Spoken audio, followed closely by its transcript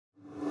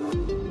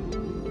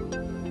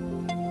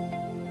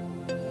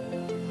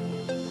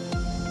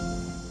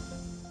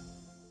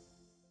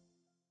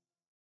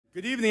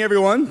Good evening,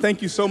 everyone.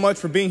 Thank you so much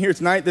for being here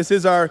tonight. This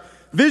is our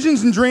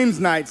Visions and Dreams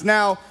nights.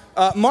 Now,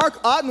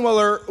 Mark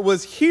Ottenweller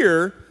was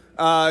here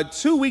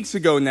 2 weeks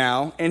ago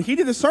now, and he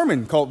did a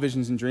sermon called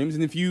Visions and Dreams.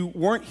 And if you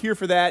weren't here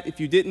for that, if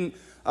you didn't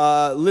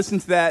listen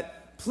to that,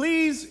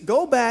 please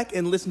go back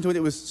and listen to it.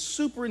 It was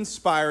super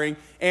inspiring.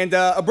 And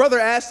a brother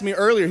asked me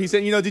earlier, he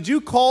said, did you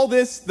call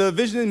this the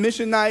Vision and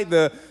Mission Night?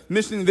 The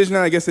Mission and Vision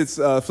Night, I guess it's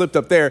flipped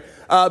up there,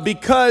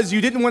 because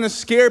you didn't want to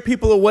scare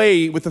people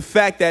away with the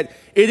fact that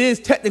it is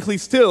technically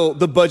still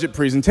the budget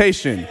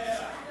presentation.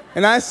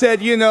 And I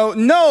said,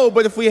 no,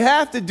 but if we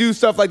have to do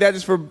stuff like that,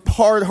 it's for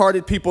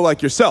hard-hearted people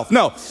like yourself.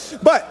 No,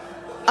 but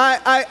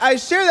I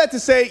share that to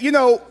say,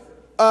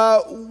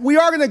 we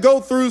are going to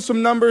go through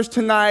some numbers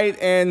tonight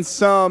and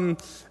some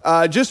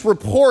just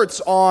reports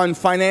on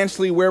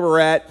financially where we're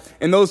at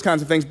and those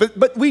kinds of things.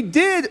 But we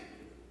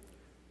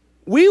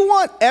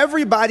want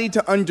everybody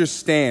to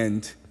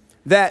understand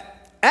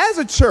that as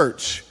a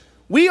church,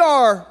 we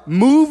are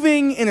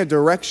moving in a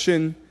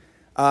direction.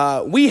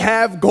 We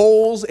have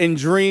goals and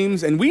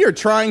dreams, and we are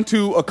trying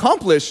to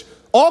accomplish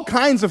all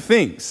kinds of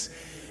things.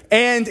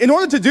 And in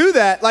order to do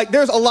that,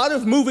 there's a lot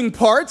of moving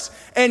parts,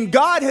 and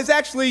God has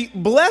actually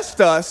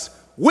blessed us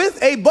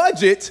with a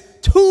budget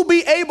to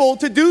be able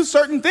to do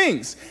certain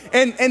things.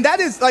 And that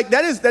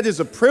is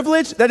a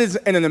privilege. That is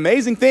an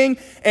amazing thing.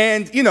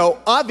 And,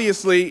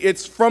 obviously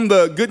it's from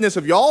the goodness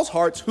of y'all's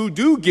hearts who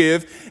do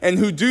give and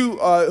who do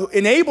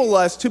enable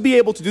us to be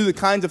able to do the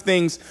kinds of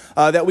things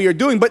that we are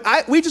doing. But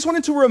we just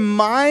wanted to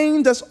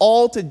remind us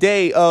all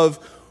today of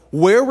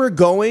where we're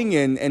going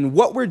and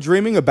what we're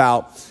dreaming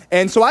about.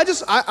 And so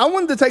I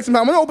wanted to take some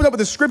time. I'm going to open up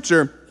with a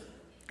scripture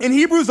in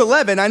Hebrews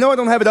 11. I know I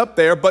don't have it up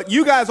there, but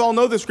you guys all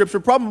know the scripture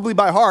probably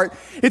by heart.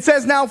 It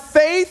says, now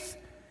faith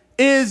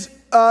is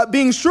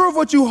being sure of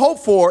what you hope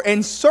for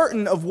and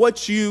certain of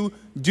what you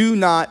do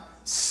not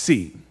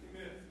see.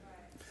 Amen.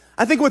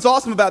 I think what's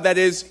awesome about that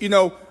is,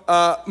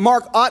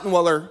 Mark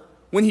Ottenweller,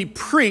 when he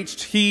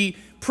preached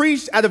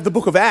out of the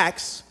book of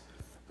Acts,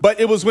 but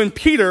it was when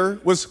Peter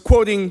was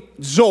quoting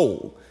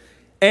Joel.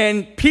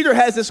 And Peter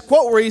has this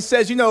quote where he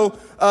says, there's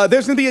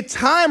going to be a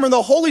time when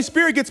the Holy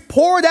Spirit gets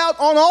poured out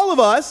on all of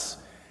us.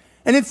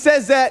 And it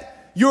says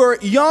that your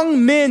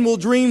young men will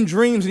dream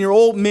dreams and the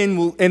old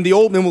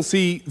men will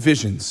see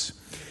visions.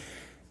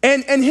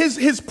 And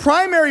his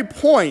primary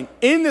point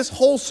in this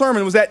whole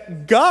sermon was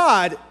that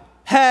God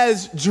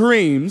has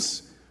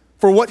dreams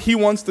for what he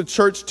wants the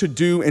church to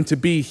do and to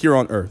be here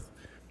on earth.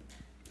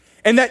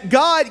 And that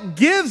God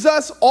gives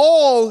us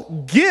all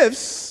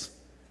gifts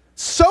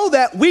so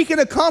that we can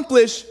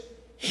accomplish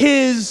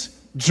his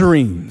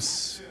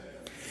dreams.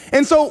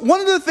 And so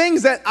one of the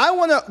things that I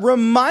want to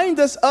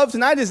remind us of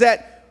tonight is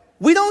that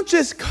we don't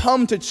just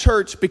come to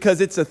church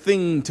because it's a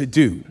thing to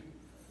do,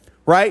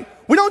 right?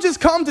 We don't just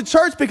come to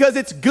church because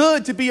it's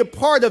good to be a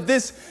part of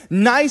this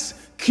nice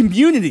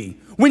community.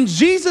 When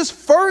Jesus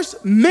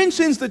first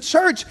mentions the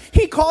church,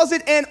 he calls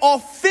it an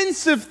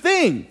offensive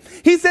thing.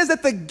 He says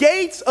that the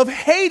gates of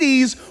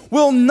Hades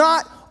will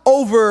not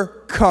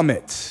overcome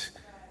it.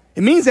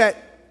 It means that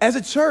as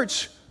a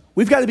church,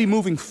 we've got to be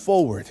moving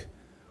forward.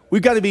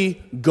 We've got to be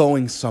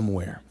going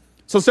somewhere.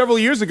 So several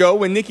years ago,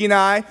 when Nikki and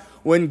I,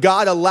 when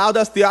God allowed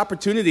us the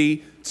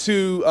opportunity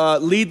to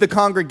lead the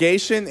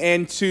congregation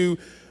and to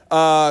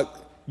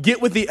get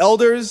with the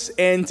elders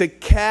and to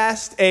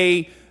cast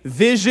a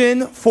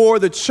vision for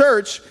the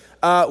church,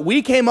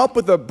 we came up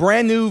with a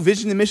brand new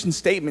vision and mission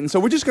statement. So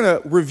we're just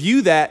going to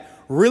review that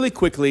really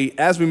quickly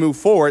as we move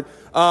forward.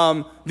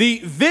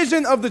 The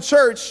vision of the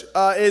church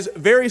is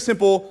very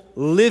simple: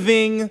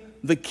 living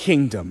the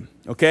kingdom,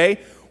 okay?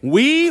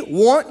 We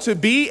want to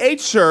be a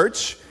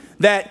church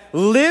that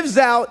lives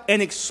out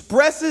and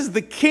expresses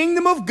the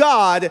kingdom of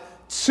God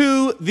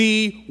to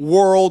the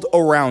world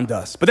around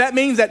us. But that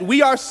means that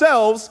we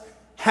ourselves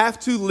have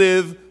to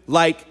live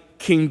like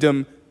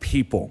kingdom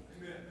people.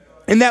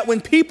 And that when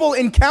people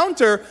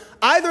encounter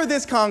either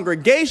this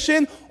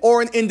congregation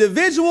or an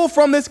individual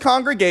from this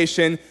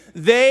congregation,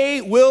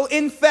 they will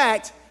in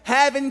fact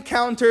have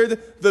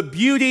encountered the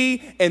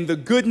beauty and the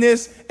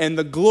goodness and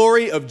the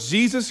glory of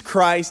Jesus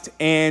Christ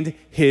and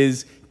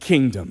his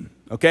kingdom.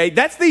 Okay,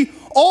 that's the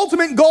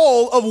ultimate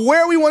goal of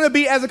where we want to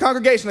be as a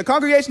congregation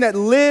that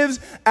lives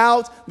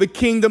out the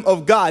kingdom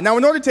of God. Now,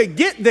 in order to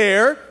get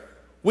there,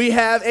 we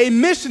have a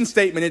mission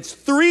statement. It's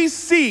 3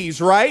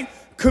 C's, right?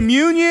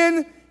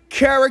 Communion,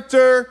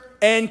 character,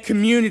 and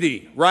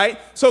community, right?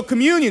 So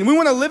communion, we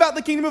want to live out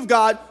the kingdom of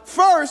God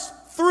first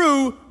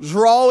through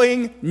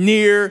drawing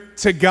near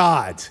to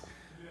God.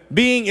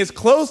 Being as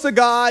close to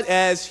God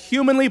as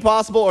humanly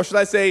possible, or should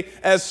I say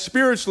as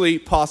spiritually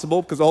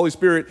possible, because the Holy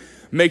Spirit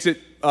makes it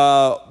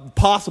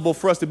possible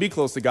for us to be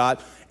close to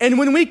God. And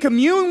when we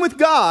commune with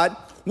God,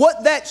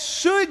 what that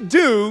should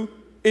do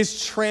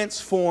is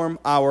transform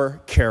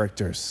our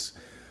characters.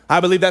 I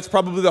believe that's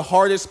probably the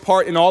hardest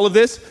part in all of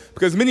this,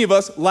 because many of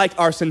us like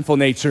our sinful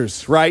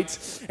natures,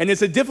 right? And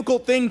it's a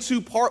difficult thing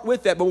to part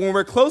with that. But when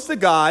we're close to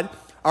God,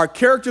 our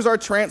characters are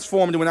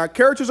transformed. And when our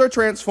characters are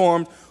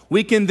transformed,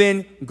 we can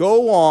then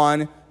go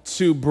on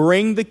to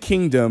bring the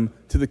kingdom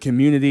to the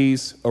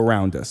communities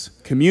around us.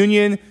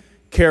 Communion,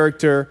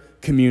 character,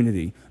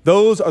 community.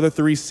 Those are the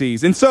 3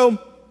 C's. And so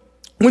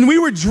when we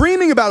were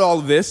dreaming about all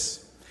of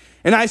this,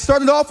 and I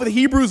started off with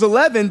Hebrews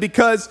 11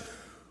 because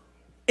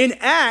in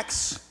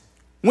Acts,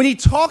 when he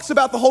talks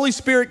about the Holy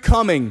Spirit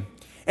coming,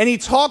 and he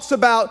talks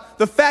about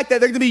the fact that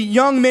there are going to be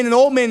young men and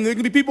old men, there are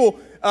going to be people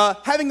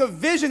having a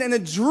vision and a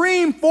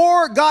dream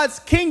for God's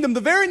kingdom,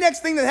 the very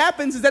next thing that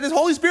happens is that his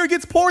Holy Spirit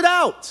gets poured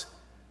out.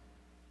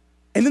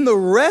 And then the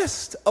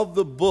rest of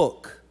the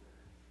book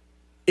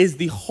is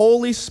the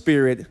Holy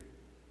Spirit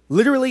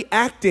literally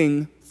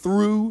acting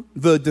through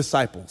the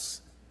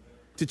disciples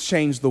to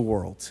change the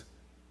world,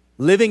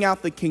 living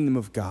out the kingdom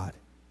of God.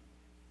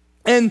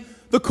 And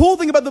the cool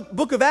thing about the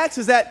book of Acts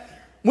is that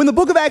when the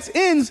book of Acts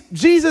ends,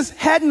 Jesus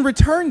hadn't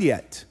returned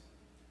yet.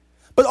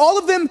 But all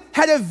of them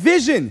had a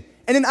vision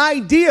and an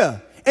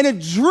idea and a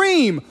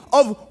dream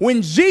of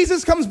when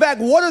Jesus comes back,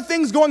 what are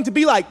things going to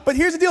be like? But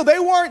here's the deal. They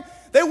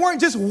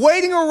weren't just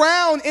waiting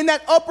around in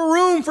that upper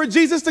room for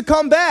Jesus to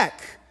come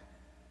back.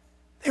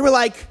 They were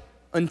like,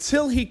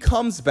 until he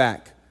comes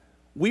back,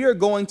 we are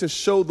going to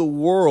show the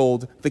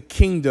world the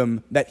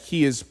kingdom that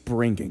he is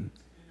bringing.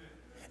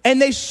 And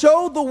they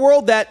showed the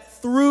world that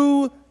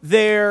through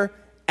their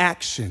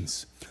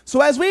actions.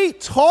 So as we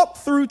talk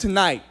through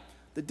tonight,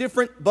 the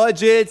different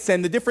budgets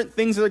and the different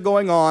things that are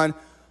going on,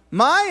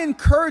 my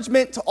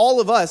encouragement to all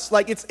of us,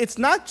 like it's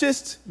not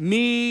just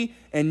me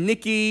and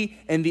Nikki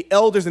and the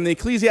elders and the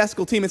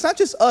ecclesiastical team. It's not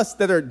just us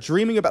that are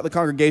dreaming about the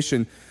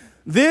congregation.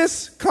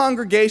 This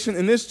congregation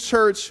and this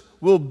church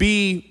will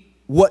be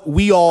what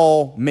we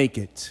all make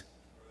it.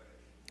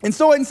 And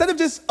so instead of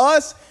just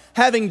us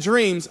having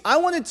dreams, I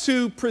wanted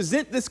to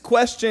present this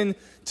question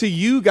to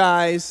you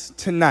guys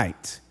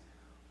tonight.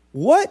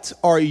 What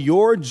are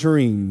your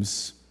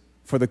dreams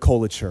for the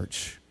Cola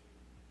Church?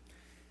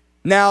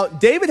 Now,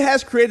 David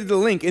has created a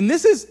link, and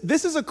this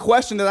is a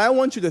question that I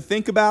want you to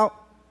think about.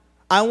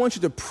 I want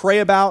you to pray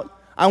about.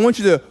 I want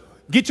you to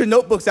get your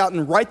notebooks out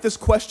and write this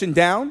question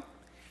down.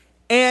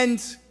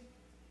 And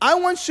I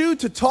want you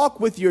to talk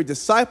with your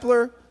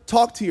discipler,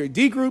 talk to your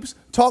D groups,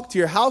 talk to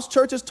your house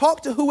churches,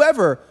 talk to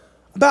whoever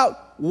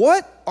about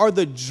what are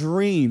the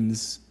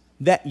dreams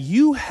that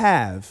you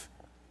have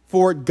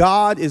for what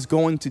God is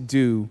going to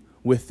do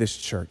with this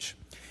church.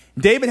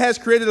 David has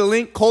created a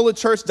link,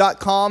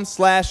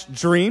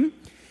 colachurch.com/dream.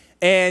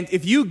 And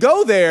if you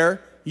go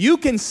there, you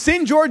can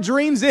send your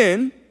dreams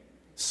in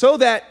so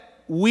that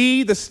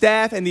we, the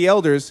staff and the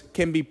elders,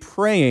 can be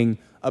praying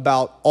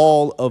about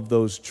all of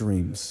those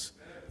dreams.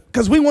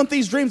 Because we want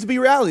these dreams to be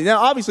reality.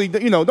 Now, obviously,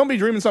 don't be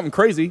dreaming something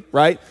crazy,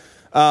 right?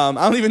 I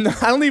don't even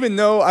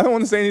know. I don't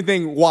want to say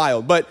anything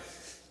wild. But,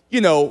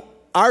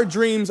 our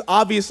dreams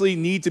obviously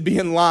need to be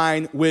in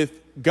line with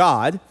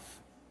God.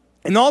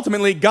 And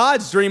ultimately,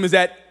 God's dream is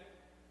that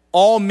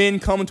all men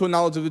come into a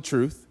knowledge of the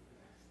truth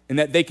and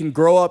that they can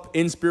grow up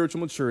in spiritual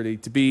maturity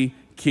to be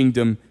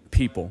kingdom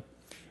people.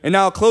 And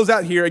now I'll close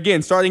out here,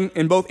 again, starting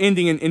and both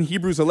ending in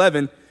Hebrews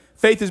 11.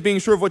 Faith is being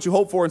sure of what you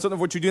hope for and certain of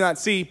what you do not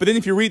see. But then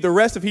if you read the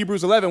rest of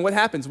Hebrews 11, what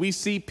happens? We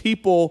see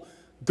people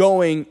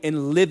going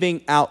and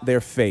living out their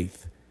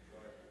faith.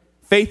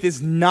 Faith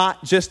is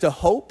not just a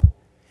hope.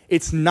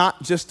 It's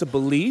not just a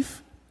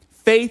belief.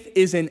 Faith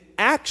is an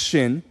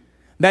action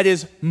that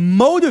is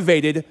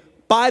motivated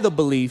by the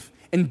belief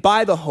and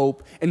by the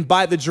hope and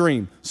by the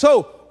dream.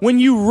 So when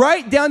you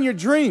write down your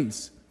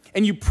dreams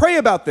and you pray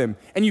about them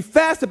and you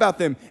fast about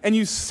them and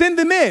you send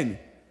them in,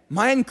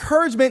 my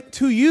encouragement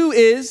to you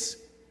is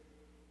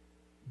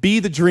be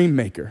the dream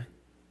maker,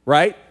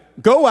 right?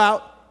 Go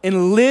out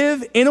and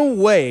live in a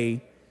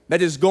way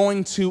that is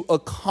going to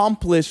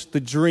accomplish the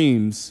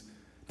dreams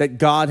that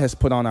God has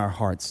put on our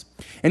hearts.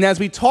 And as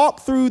we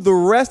talk through the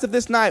rest of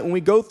this night, when we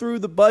go through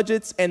the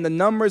budgets and the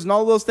numbers and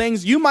all those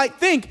things, you might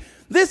think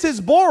this is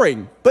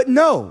boring, but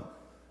no.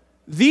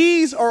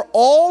 These are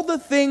all the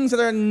things that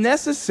are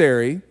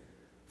necessary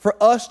for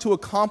us to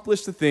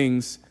accomplish the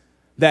things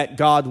that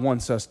God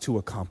wants us to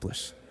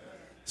accomplish.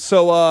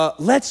 So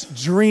let's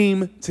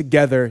dream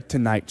together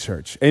tonight,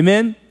 church.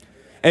 Amen?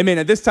 Amen.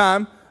 At this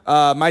time,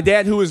 my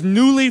dad, who is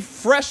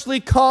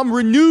freshly come,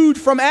 renewed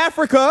from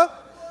Africa,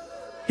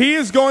 he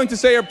is going to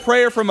say a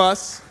prayer from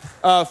us,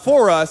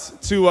 for us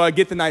to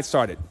get the night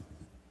started.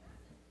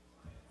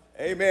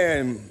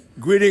 Amen.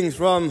 Greetings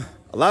from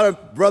a lot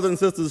of brothers and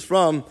sisters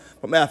from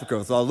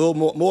Africa. So a little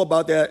more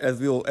about that as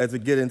we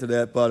get into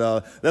that.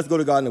 But let's go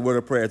to God in the word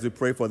of prayer as we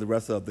pray for the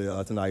rest of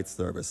the tonight's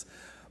service.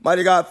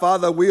 Mighty God,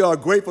 Father, we are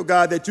grateful,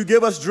 God, that you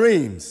give us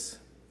dreams.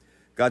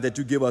 God, that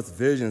you give us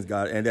visions,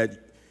 God, and that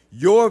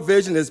your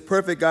vision is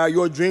perfect, God.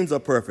 Your dreams are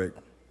perfect.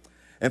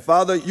 And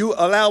Father, you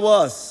allow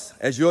us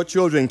as your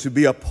children to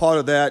be a part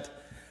of that.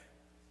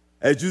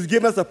 As you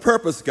give us a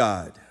purpose,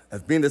 God,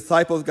 as being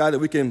disciples, God, that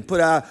we can put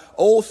our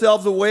old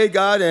selves away,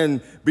 God,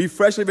 and be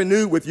freshly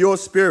renewed with your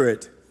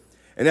spirit.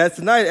 And as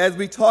tonight, as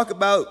we talk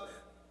about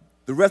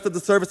the rest of the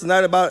service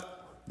tonight about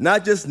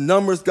not just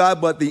numbers,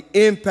 God, but the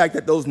impact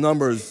that those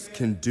numbers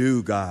can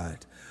do, God.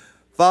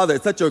 Father,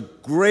 it's such a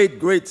great,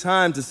 great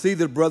time to see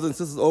the brothers and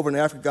sisters over in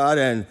Africa, God,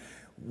 and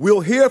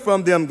we'll hear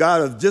from them,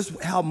 God, of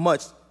just how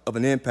much of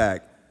an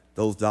impact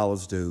those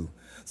dollars do.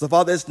 So,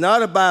 Father, it's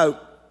not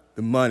about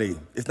the money.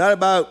 It's not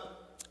about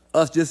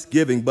us just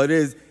giving, but it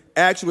is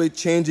actually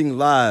changing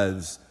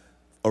lives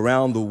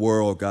around the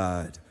world,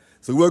 God.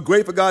 So we're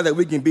grateful, God, that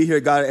we can be here,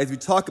 God, as we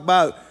talk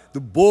about the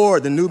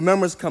board, the new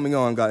members coming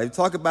on, God. As we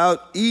talk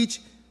about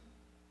each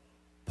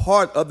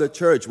part of the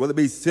church, whether it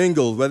be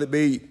singles, whether it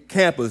be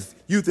campus,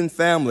 youth and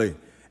family,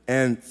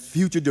 and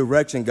future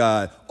direction,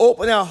 God.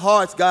 Open our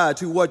hearts, God,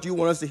 to what you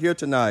want us to hear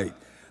tonight.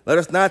 Let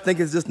us not think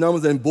it's just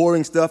numbers and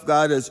boring stuff,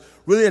 God. It's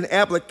really an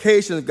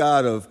application,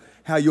 God, of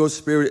how your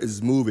spirit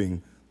is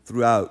moving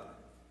throughout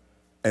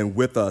and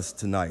with us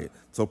tonight.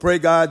 So pray,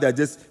 God, that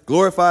just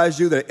glorifies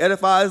you, that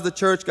edifies the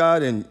church,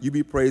 God, and you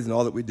be praised in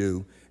all that we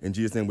do. In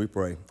Jesus' name we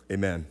pray.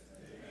 Amen.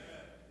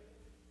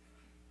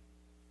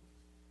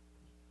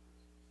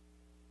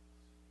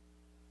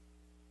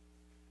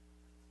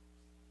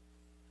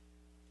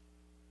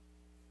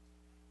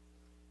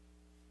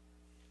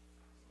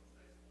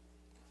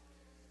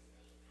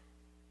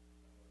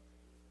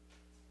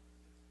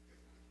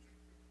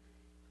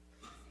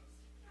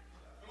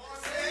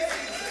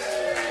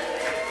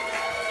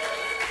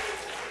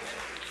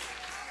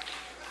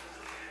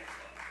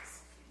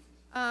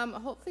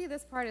 Hopefully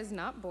this part is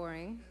not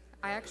boring.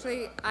 I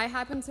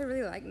happen to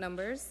really like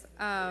numbers.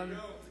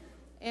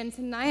 And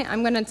tonight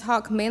I'm going to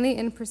talk mainly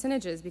in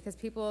percentages because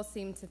people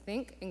seem to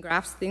think and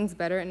grasp things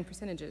better in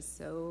percentages.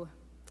 So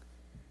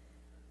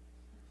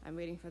I'm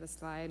waiting for the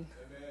slide.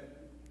 Amen.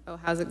 Oh,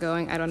 how's it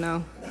going? I don't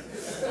know.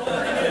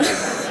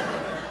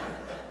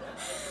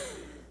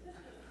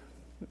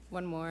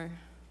 One more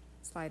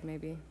slide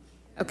maybe.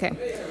 Okay.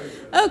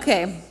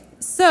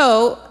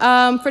 So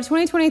for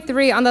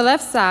 2023, on the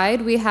left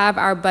side, we have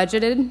our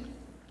budgeted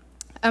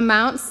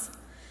amounts,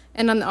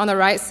 and on the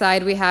right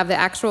side, we have the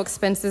actual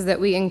expenses that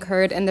we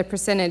incurred and the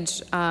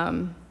percentage.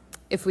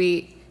 If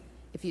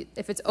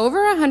it's over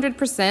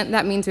 100%,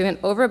 that means we went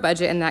over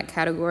budget in that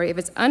category. If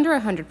it's under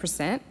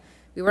 100%,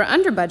 we were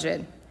under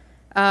budget.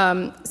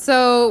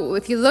 So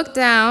if you look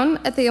down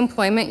at the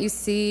employment, you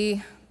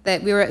see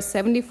that we were at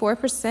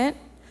 74%.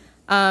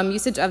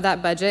 Usage of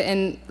that budget.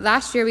 And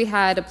last year we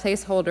had a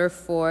placeholder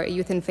for a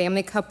youth and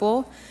family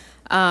couple,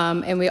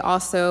 and we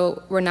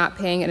also were not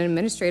paying an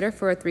administrator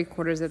for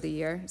 3/4 of the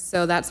year.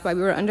 So that's why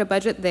we were under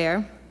budget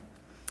there.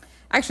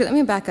 Actually, let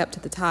me back up to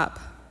the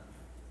top.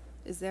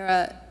 Is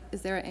there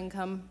an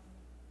income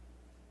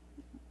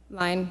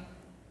line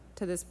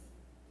to this?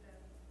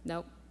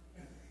 Nope.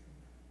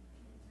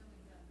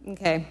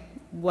 Okay,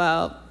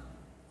 well,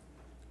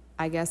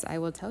 I guess I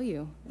will tell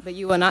you, but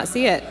you will not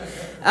see it.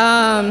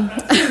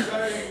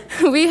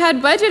 We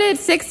had budgeted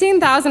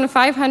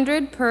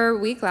 $16,500 per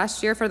week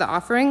last year for the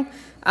offering.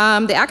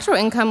 The actual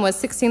income was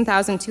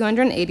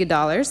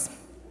 $16,280.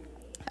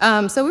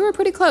 So we were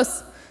pretty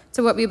close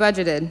to what we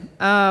budgeted.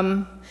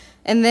 And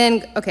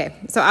then,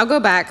 so I'll go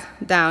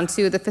back down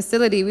to the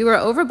facility. We were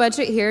over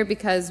budget here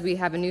because we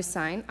have a new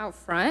sign out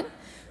front.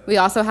 We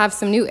also have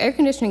some new air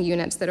conditioning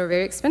units that are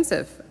very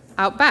expensive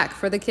out back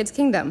for the Kids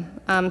Kingdom.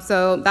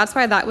 So that's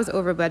why that was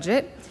over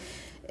budget.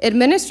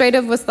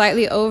 Administrative was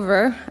slightly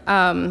over.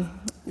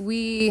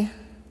 We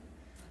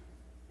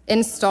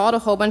installed a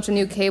whole bunch of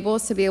new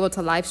cables to be able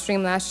to live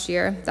stream last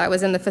year. That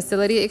was in the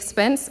facility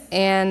expense,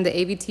 and the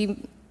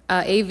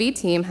AV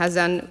team has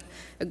done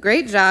a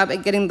great job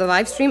at getting the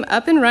live stream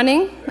up and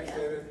running.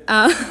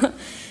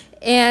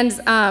 And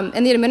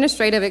in the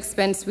administrative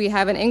expense, we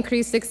have an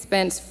increased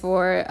expense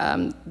for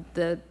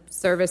the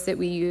service that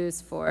we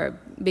use for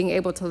being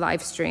able to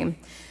live stream.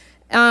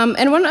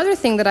 And one other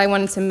thing that I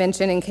wanted to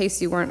mention, in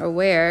case you weren't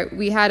aware,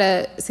 we had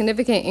a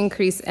significant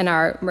increase in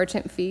our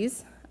merchant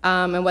fees.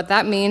 And what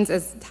that means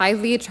is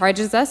Tithely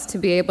charges us to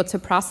be able to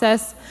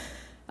process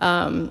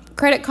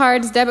credit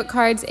cards, debit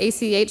cards,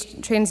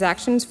 ACH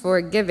transactions for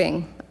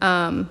giving.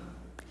 And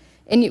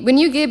when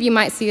you give, you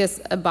might see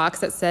a box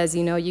that says,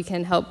 you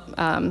can help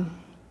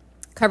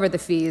cover the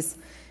fees.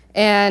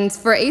 And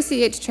for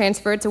ACH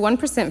transfer, it's a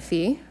 1%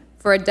 fee.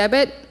 For a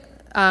debit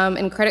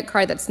and credit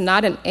card that's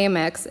not an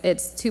Amex,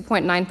 it's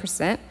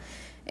 2.9%,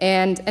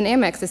 and an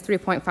Amex is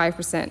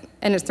 3.5%,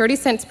 and it's 30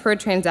 cents per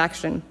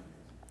transaction.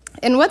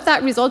 And what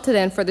that resulted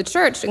in for the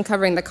church in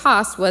covering the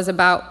cost was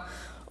about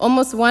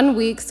almost 1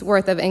 week's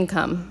worth of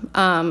income.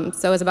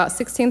 So it was about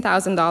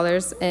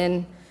 $16,000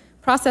 in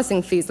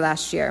processing fees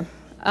last year.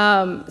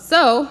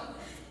 So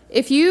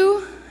if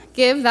you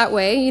give that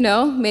way,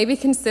 maybe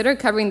consider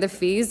covering the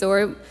fees,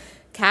 or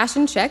cash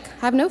and check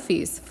have no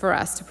fees for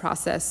us to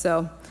process.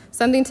 So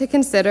something to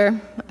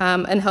consider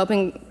and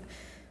helping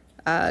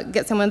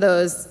get some of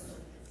those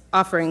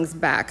offerings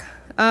back.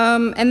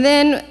 And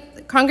then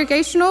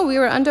congregational, we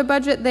were under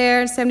budget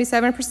there,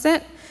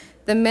 77%.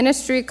 The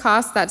ministry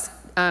costs, that's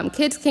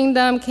Kids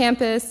Kingdom,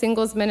 campus,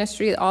 singles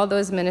ministry, all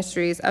those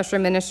ministries, usher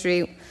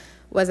ministry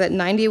was at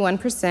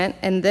 91%.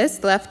 And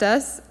this left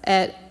us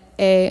at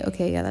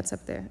that's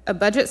up there, a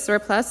budget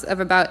surplus of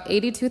about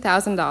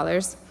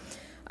 $82,000.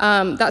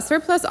 That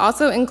surplus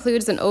also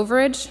includes an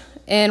overage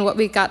and what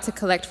we got to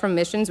collect from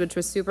missions, which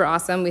was super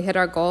awesome. We hit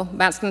our goal.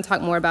 Matt's going to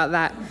talk more about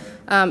that.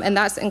 And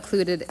that's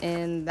included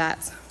in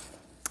that.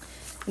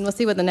 And we'll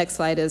see what the next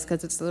slide is,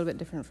 because it's a little bit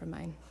different from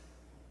mine.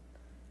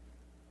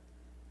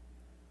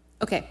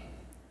 Okay.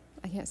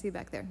 I can't see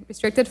back there.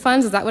 Restricted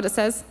funds, is that what it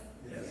says?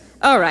 Yes.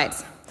 All right.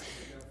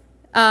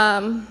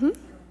 There's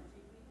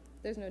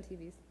no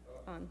TVs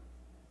on.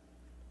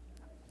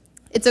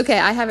 It's okay,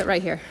 I have it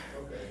right here.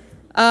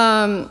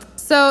 Okay.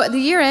 So at the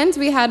year end,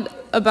 we had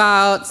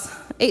about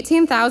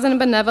 18,000 in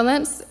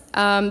benevolence.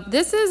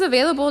 This is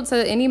available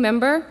to any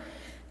member.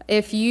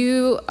 If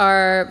you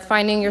are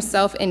finding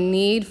yourself in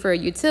need for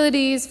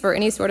utilities, for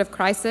any sort of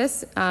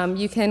crisis,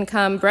 you can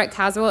come. Brett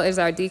Caswell is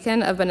our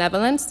deacon of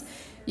benevolence.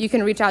 You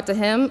can reach out to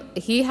him.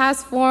 He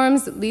has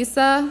forms.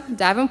 Lisa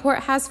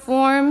Davenport has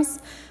forms.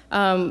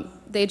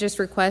 They just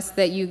request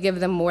that you give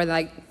them more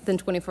than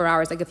 24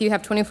 hours. Like if you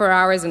have 24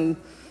 hours and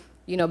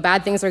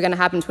bad things are going to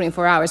happen in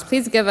 24 hours,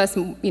 please give us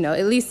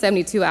at least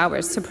 72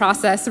 hours to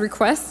process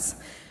requests.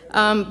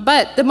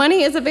 But the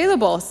money is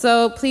available,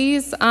 so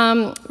please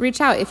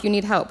reach out if you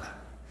need help.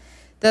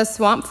 The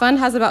Swamp Fund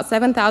has about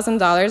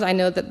 $7,000. I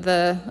know that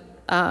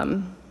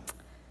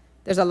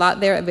there's a lot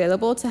there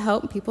available to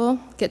help people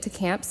get to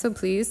camp, so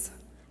please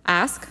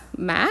ask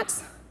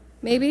Matt,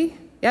 maybe?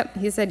 Yep,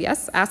 he said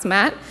yes, ask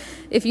Matt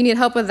if you need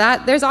help with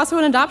that. There's also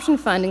an adoption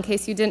fund, in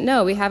case you didn't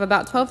know. We have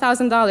about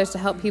 $12,000 to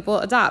help people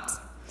adopt.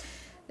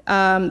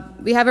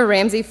 We have a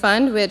Ramsey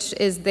Fund, which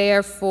is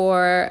there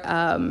for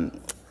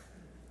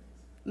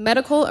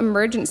medical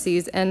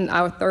emergencies in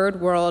our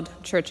third world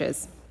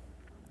churches.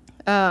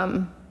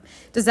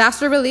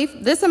 Disaster relief,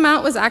 this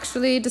amount was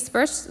actually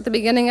dispersed at the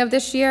beginning of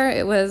this year.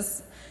 It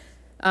was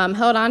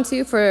held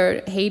onto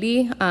for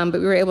Haiti, but we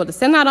were able to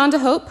send that on to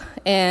Hope,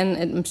 and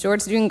I'm sure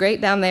it's doing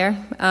great down there.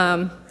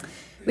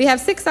 We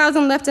have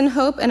 6,000 left in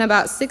Hope and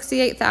about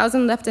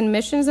 68,000 left in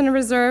missions in a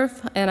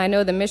reserve, and I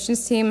know the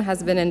missions team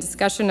has been in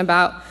discussion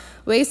about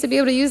ways to be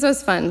able to use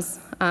those funds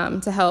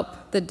to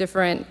help the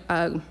different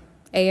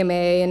AMA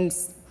and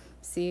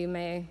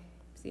CMS,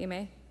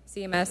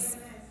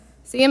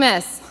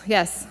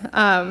 yes.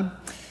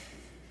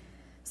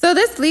 So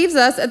this leaves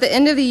us at the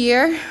end of the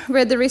year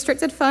with the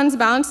restricted funds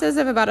balances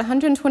of about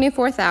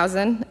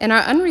 $124,000 and our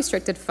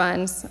unrestricted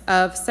funds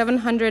of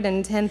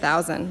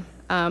 $710,000.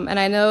 And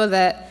I know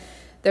that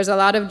there's a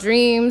lot of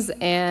dreams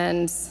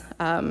and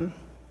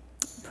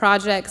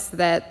projects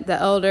that the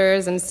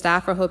elders and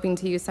staff are hoping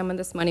to use some of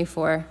this money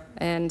for.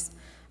 And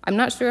I'm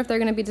not sure if they're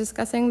going to be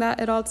discussing that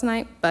at all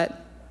tonight,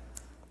 but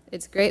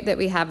it's great that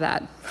we have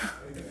that.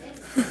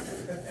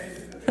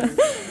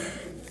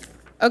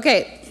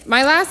 Okay,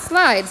 my last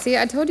slide. See,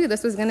 I told you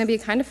this was going to be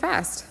kind of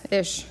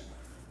fast-ish.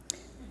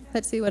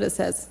 Let's see what it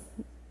says.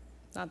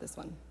 Not this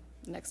one,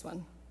 the next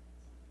one.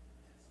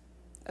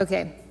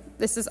 Okay,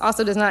 this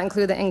also does not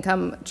include the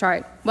income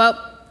chart. Well,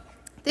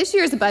 this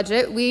year's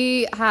budget,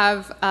 we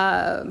have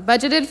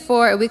budgeted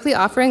for a weekly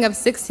offering of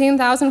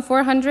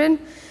 $16,400.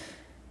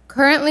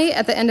 Currently,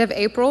 at the end of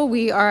April,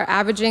 we are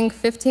averaging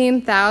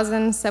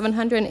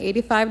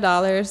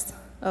 $15,785.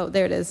 Oh,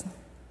 there it is.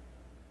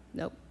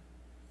 Nope.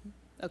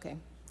 Okay.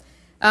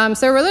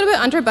 So we're a little bit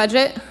under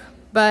budget,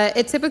 but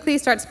it typically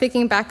starts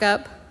picking back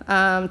up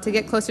to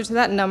get closer to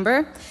that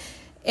number.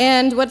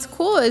 And what's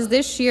cool is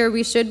this year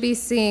we should be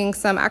seeing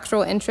some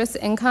actual interest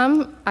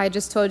income. I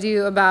just told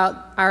you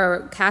about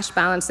our cash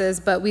balances,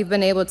 but we've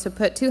been able to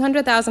put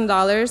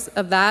 $200,000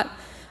 of that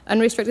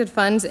unrestricted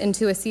funds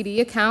into a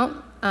CD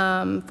account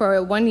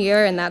for 1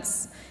 year, and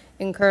that's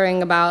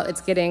accruing, about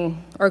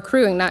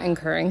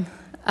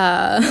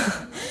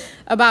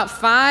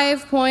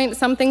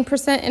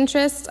 5-point-something%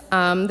 interest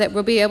that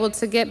we'll be able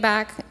to get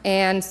back.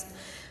 And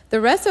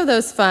the rest of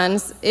those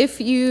funds, if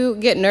you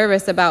get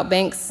nervous about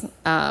banks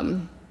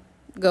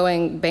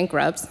going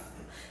bankrupt,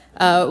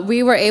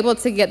 we were able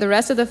to get the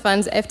rest of the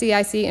funds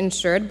FDIC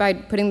insured by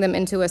putting them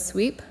into a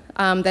sweep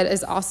that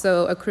is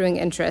also accruing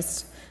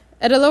interest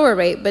at a lower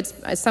rate, but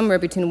somewhere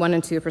between 1%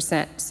 and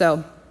 2%.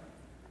 So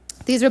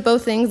these are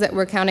both things that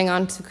we're counting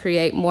on to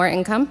create more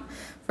income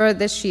for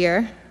this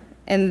year.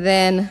 And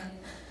then,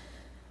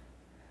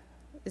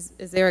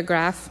 is there a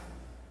graph?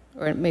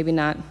 Or maybe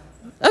not.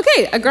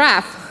 Okay, a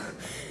graph.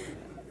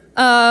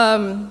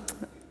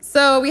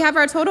 So we have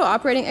our total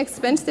operating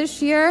expense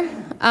this year.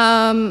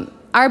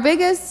 Our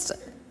biggest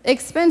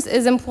expense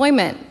is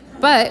employment,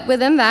 but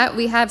within that,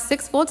 we have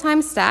 6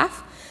 full-time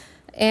staff,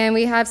 and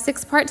we have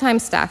 6 part-time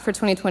staff for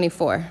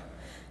 2024.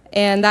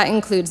 And that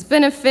includes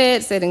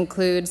benefits, it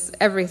includes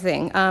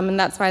everything, and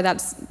that's why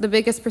that's the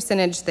biggest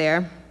percentage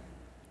there.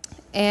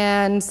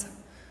 And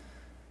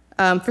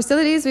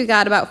facilities, we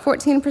got about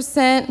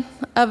 14%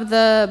 of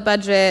the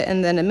budget,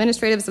 and then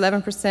administrative is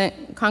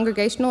 11%,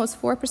 congregational is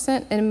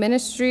 4%, and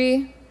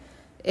ministry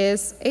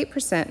is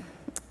 8%.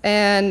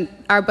 And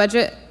our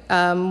budget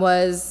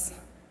was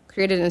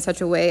created in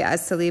such a way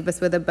as to leave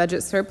us with a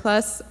budget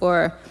surplus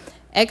or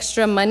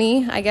extra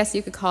money, I guess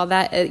you could call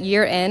that, at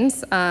year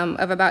ends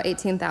of about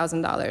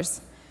 $18,000.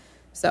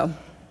 So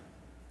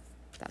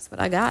that's what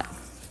I got.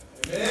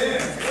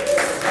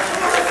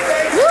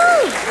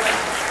 Woo!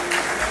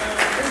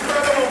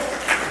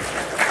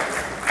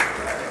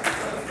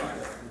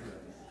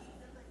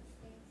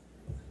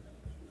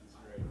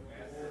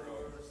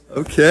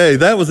 Okay,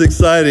 that was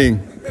exciting.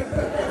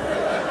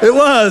 It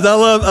was. I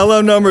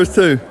love numbers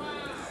too.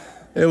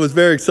 It was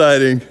very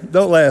exciting.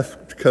 Don't laugh,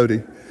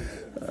 Cody.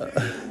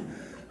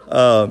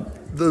 The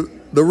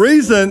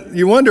reason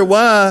you wonder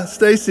why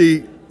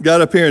Stacy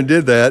got up here and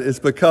did that is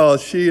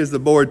because she is the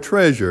board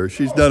treasurer.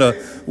 She's done a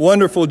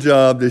wonderful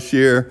job this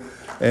year,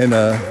 and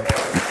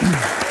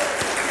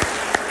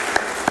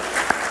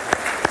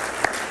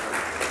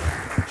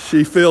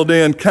she filled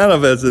in kind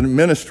of as an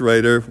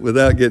administrator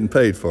without getting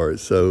paid for it.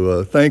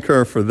 So thank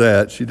her for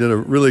that. She did a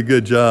really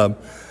good job.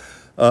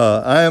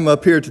 I am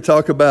up here to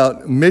talk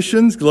about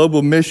missions,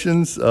 global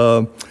missions.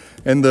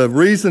 And the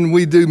reason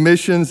we do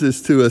missions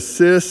is to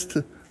assist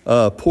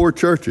poor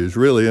churches,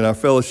 really, in our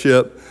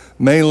fellowship,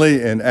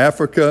 mainly in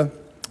Africa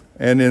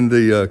and in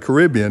the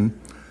Caribbean.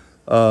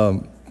 We're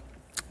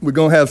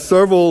going to have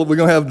several, we're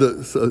going to have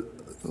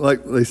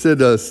like they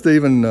said,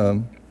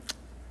 Stephen,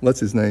 what's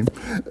his name,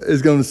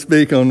 is going to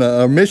speak on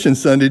our Mission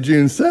Sunday,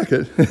 June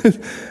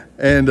 2nd.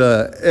 And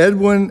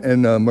Edwin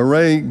and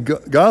Murray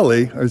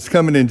Golly are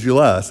coming in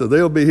July. So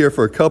they'll be here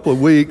for a couple of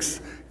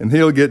weeks, and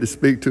he'll get to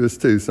speak to us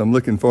too. So I'm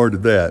looking forward to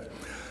that.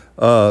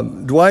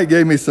 Dwight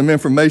gave me some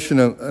information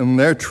on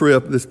their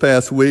trip this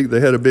past week.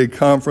 They had a big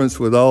conference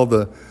with all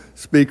the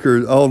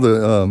speakers, all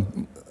the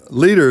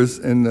leaders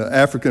in the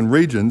African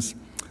regions.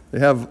 They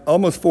have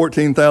almost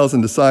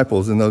 14,000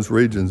 disciples in those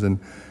regions. And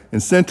in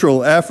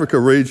Central Africa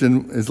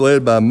region is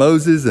led by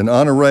Moses and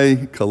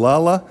Honoré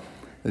Kalala.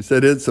 They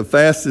said it's the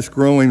fastest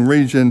growing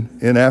region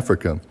in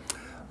Africa.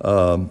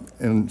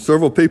 And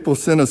several people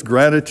sent us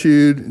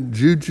gratitude.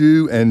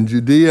 Juju and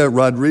Judea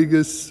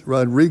Rodriguez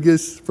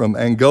from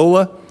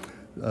Angola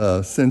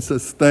sends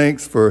us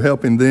thanks for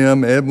helping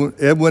them.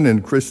 Edwin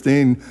and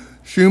Christine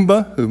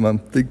Shumba, whom I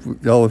think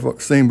y'all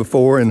have seen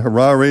before in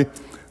Harare,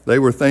 they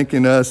were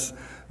thanking us.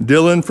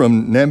 Dylan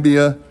from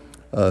Nambia,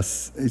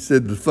 he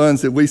said the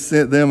funds that we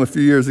sent them a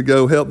few years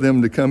ago helped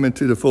them to come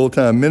into the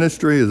full-time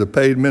ministry as a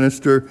paid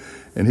minister,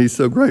 and he's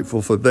so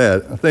grateful for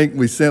that. I think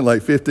we sent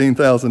like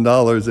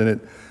 $15,000,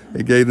 and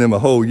it gave them a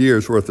whole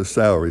year's worth of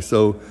salary.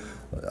 So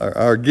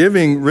our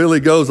giving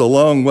really goes a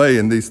long way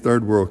in these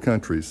third world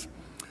countries.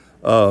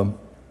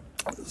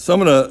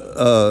 Some of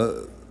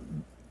the,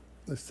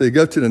 let's see,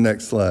 go to the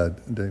next slide,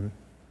 David.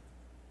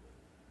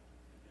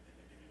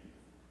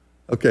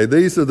 Okay,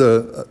 these are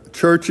the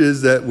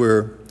churches that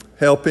we're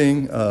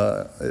helping.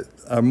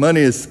 Our money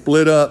is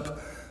split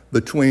up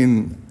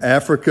between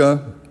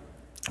Africa,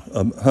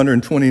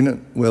 120,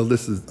 well,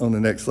 this is on the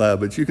next slide,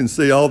 but you can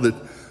see all the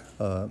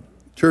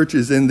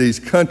churches in these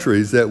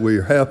countries that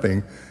we're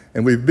helping.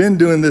 And we've been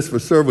doing this for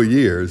several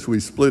years. We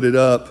split it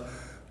up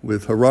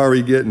with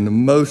Harare getting the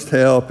most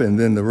help, and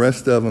then the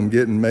rest of them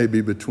getting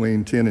maybe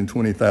between $10,000 and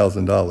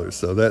 $20,000.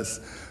 So that's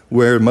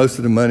where most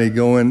of the money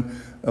going.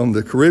 On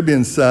the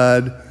Caribbean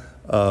side,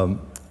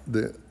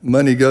 the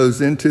money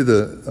goes into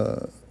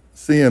the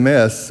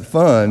CMS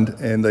fund,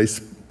 and they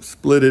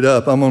split it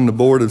up. I'm on the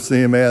board of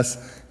CMS,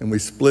 and we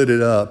split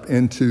it up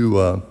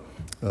into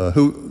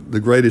who the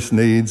greatest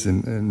needs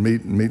and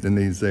meet the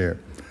needs there.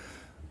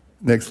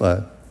 Next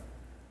slide.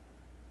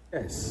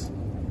 Yes.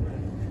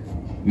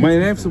 My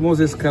name is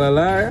Moses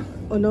Kalala.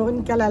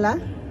 Honorin Kalala.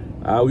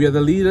 We are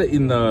the leader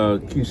in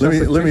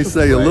Kinshasa. Let me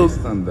say a little.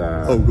 And,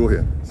 go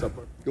ahead.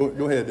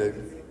 Go ahead,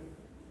 David.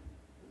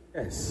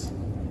 Yes.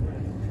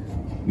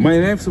 My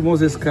name is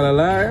Moses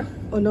Kalala.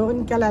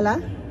 Honorin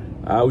Kalala.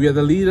 We are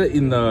the leader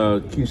in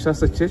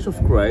Kinshasa Church of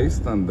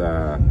Christ and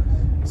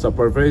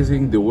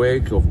supervising the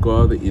work of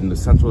God in the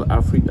Central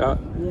Africa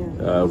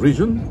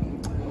region,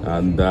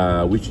 and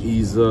which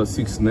is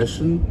 6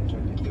 nations: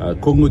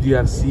 Congo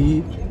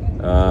DRC,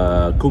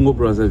 Congo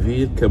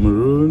Brazzaville,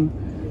 Cameroon,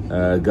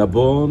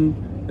 Gabon,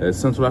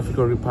 Central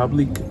African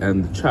Republic,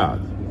 and Chad.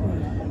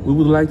 We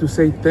would like to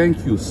say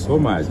thank you so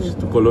much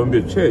to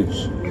Columbia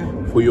Church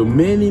for your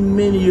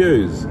many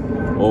years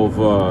of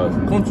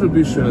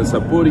contribution and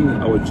supporting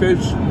our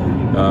church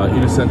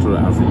in Central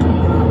Africa.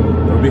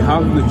 On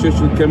behalf of the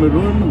church in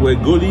Cameroon, where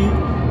Goli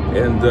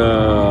and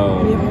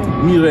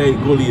Mireille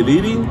Goli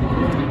leading,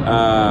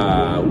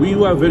 we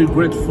were very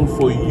grateful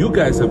for you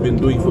guys have been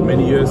doing for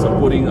many years,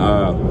 supporting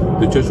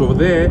the church over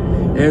there.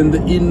 And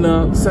in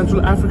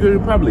Central African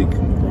Republic,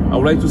 I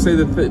would like to say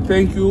that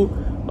thank you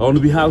on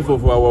behalf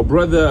of our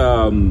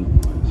brother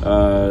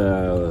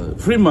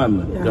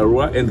Freeman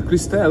Garua and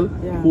Christelle,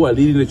 who are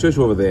leading the church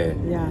over there.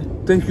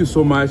 Thank you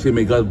so much, and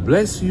may God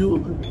bless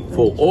you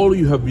for all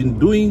you have been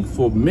doing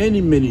for many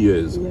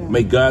years.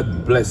 May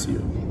God bless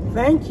you.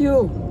 Thank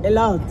you a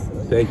lot.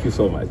 Thank you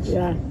so much.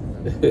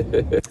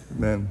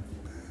 Amen.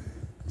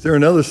 Is there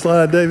another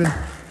slide, David?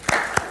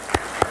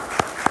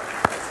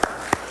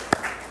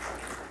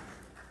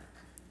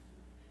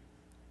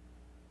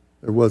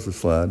 There was a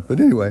slide, but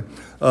anyway.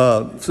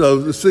 So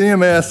the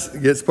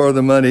CMS gets part of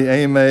the money,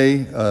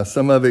 AMA,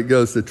 some of it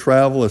goes to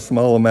travel, a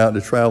small amount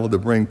to travel to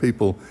bring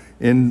people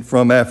in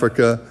from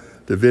Africa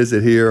to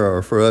visit here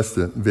or for us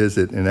to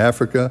visit in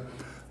Africa.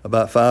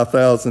 About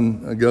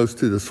 5,000 goes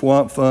to the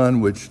Swamp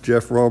Fund, which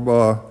Jeff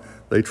Robar,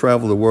 they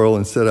travel the world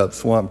and set up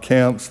swamp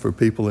camps for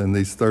people in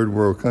these third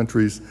world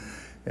countries.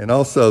 and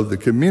also the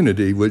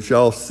community, which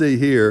y'all see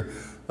here.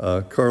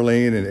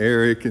 Carlene and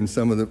Eric and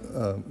some of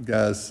the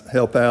guys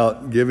help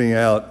out, giving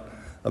out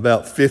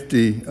about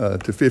 50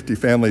 to 50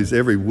 families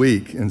every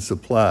week in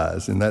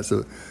supplies, and that's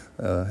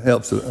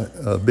helps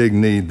a big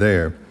need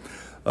there.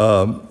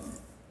 For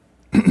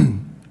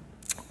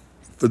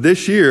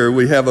this year,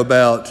 we have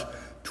about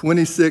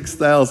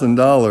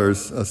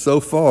 $26,000 so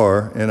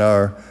far in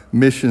our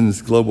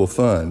Missions Global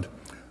Fund.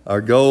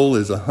 Our goal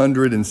is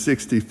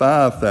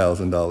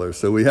 $165,000,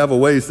 so we have a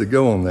ways to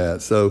go on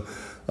that. So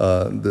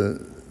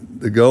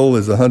the goal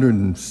is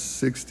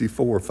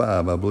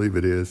 164.5, I believe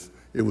it is.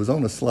 It was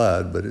on a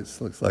slide, but it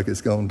looks like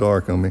it's gone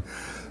dark on me.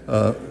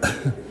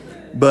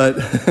 But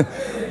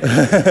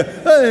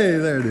hey,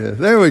 there it is.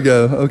 There we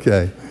go.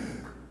 Okay,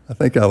 I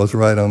think I was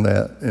right on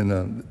that.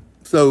 And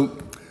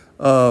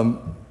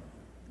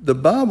the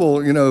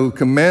Bible,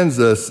 commands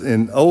us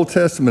in Old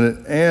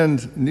Testament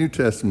and New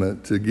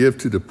Testament to give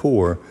to the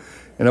poor.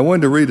 And I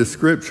wanted to read a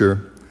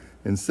scripture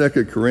in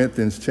 2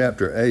 Corinthians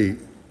chapter 8,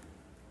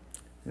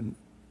 and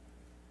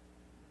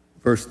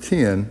verse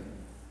 10.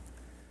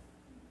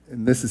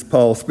 And this is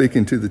Paul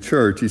speaking to the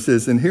church. He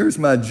says, "And here's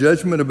my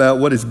judgment about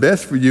what is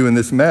best for you in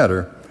this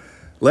matter.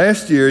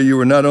 Last year you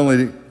were not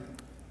only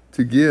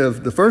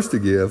the first to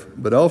give,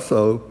 but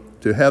also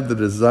to have the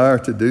desire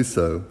to do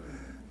so.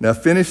 Now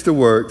finish the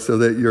work so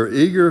that your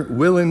eager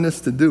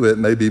willingness to do it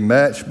may be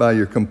matched by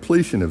your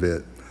completion of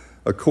it,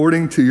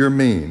 according to your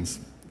means.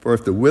 For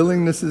if the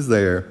willingness is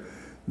there,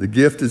 the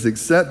gift is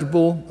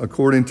acceptable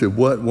according to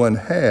what one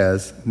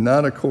has,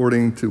 not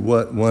according to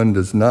what one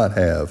does not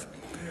have."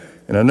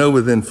 And I know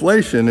with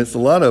inflation, it's a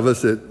lot of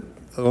us that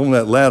on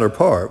that latter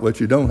part,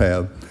 what you don't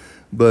have.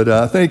 But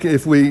I think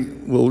if we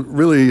will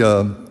really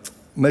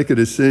make a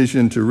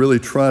decision to really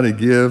try to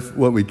give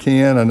what we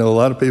can, I know a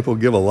lot of people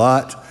give a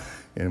lot,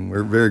 and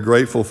we're very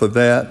grateful for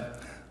that.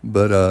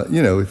 But,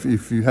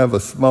 if you have a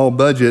small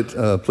budget,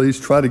 please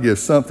try to give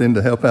something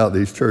to help out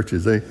these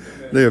churches. They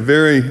are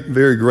very,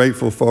 very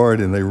grateful for it,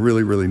 and they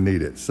really, really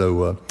need it.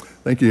 So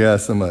thank you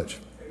guys so much.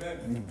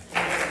 Amen.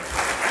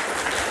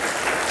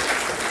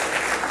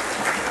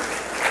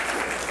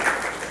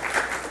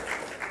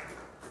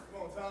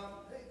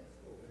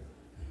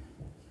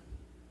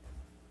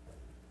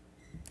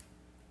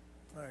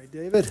 All right,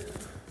 David.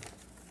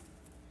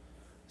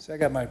 So I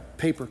got my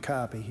paper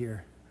copy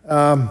here.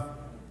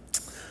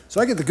 So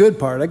I get the good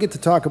part. I get to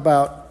talk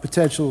about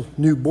potential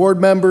new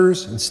board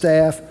members and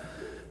staff.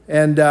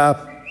 And I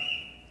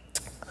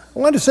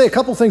wanted to say a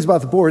couple things about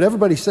the board.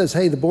 Everybody says,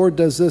 hey, the board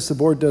does this, the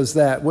board does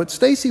that. What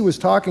Stacy was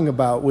talking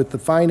about with the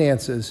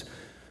finances,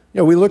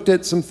 we looked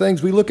at some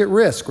things. We look at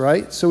risk,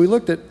 right? So we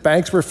looked at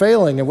banks were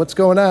failing and what's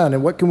going on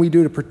and what can we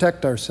do to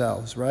protect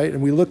ourselves, right?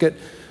 And we look at,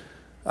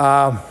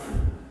 I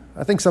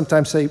think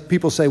sometimes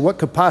people say, what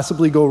could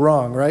possibly go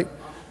wrong, right?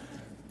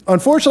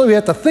 Unfortunately, we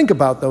have to think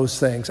about those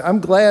things. I'm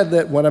glad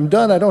that when I'm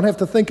done, I don't have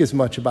to think as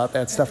much about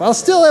that stuff. I'll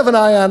still have an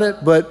eye on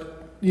it, but,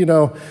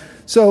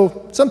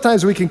 so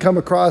sometimes we can come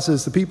across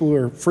as the people who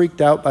are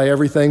freaked out by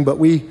everything, but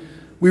we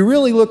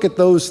really look at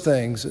those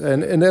things.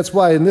 And that's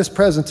why in this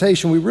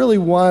presentation, we really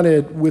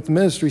wanted, with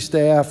ministry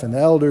staff and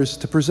elders,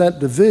 to present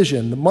the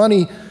vision. The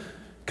money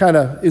kind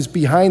of is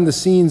behind the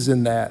scenes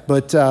in that.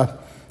 But,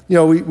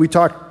 we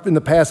talked in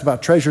the past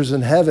about treasures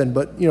in heaven,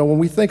 but, when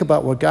we think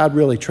about what God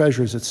really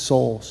treasures, it's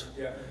souls.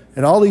 Yeah.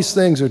 And all these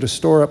things are to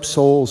store up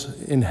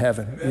souls in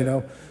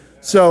heaven,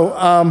 So,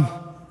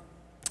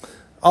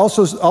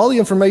 also, all the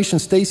information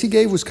Stacy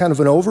gave was kind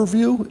of an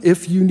overview.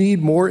 If you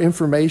need more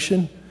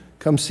information,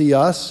 come see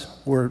us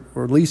or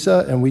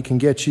Lisa, and we can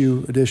get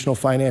you additional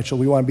financial.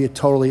 We want to be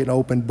totally an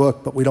open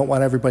book, but we don't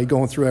want everybody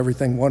going through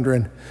everything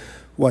wondering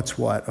what's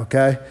what,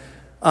 okay?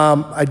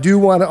 I do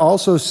want to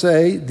also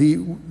say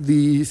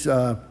these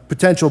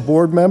potential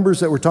board members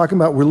that we're talking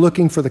about, we're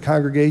looking for the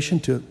congregation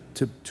to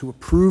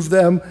approve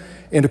them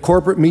in a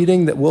corporate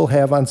meeting that we'll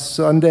have on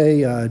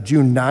Sunday,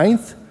 June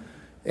 9th.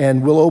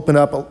 And we'll open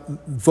up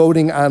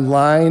voting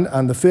online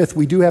on the 5th.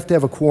 We do have to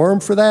have a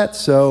quorum for that,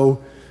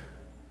 so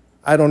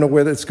I don't know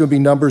whether it's going to be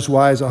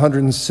numbers-wise,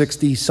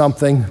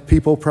 160-something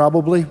people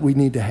probably we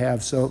need to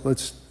have. So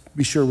let's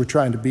be sure we're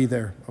trying to be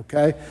there,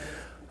 okay?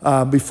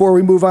 Before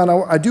we move on,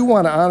 I do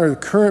want to honor the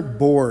current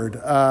board.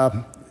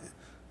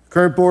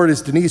 Current board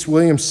is Denise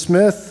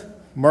Williams-Smith,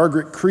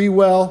 Margaret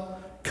Crewell,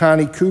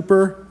 Connie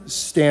Cooper,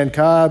 Stan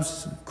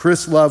Cobbs,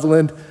 Chris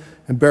Loveland,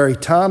 and Barry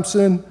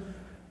Thompson.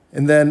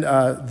 And then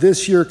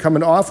this year,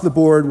 coming off the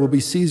board, will be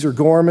Caesar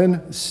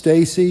Gorman,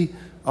 Stacy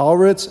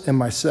Ulritz, and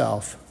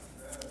myself.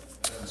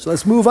 So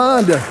let's move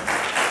on to,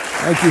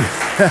 thank you.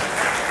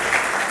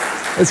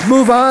 Let's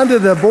move on to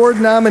the board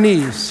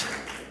nominees.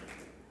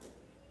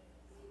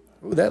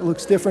 Oh, that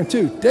looks different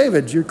too.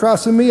 David, you're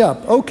crossing me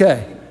up.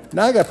 Okay,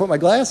 now I got to put my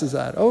glasses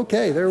on.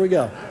 Okay, there we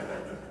go.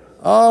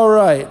 All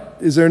right,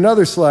 is there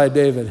another slide,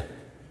 David?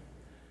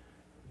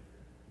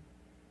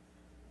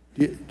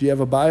 Do you have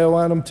a bio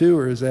on them too,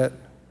 or is that?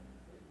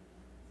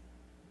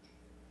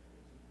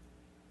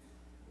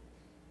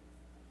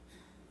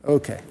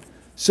 Okay,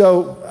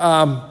 so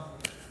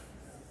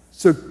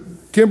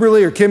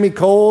Kimberly or Kimmy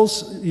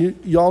Coles,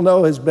 you all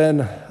know, has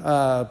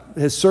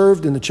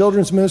served in the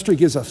children's ministry,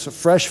 gives us a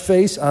fresh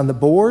face on the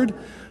board.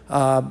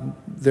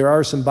 There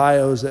are some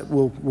bios that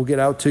we'll get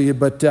out to you,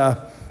 but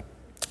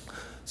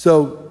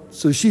so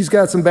she's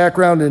got some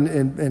background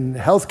in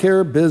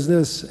healthcare,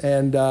 business,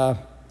 and it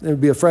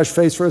would be a fresh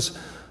face for us.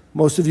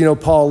 Most of you know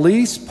Paul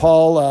Lease.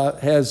 Paul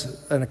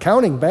has an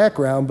accounting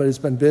background, but it's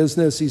been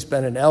business. He's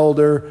been an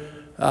elder.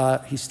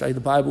 He studied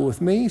the Bible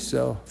with me,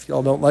 so if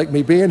y'all don't like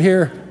me being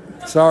here,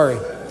 sorry.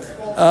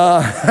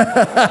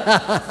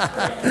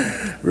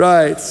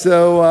 Right,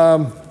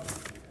 so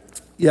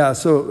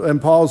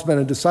and Paul's been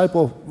a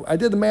disciple. I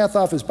did the math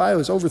off his bio.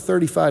 It's over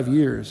 35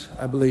 years,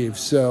 I believe,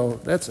 so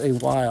that's a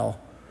while.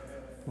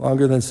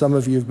 Longer than some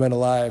of you have been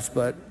alive,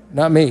 but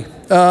not me.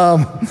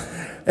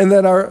 And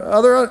then our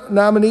other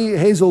nominee,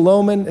 Hazel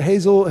Lohman.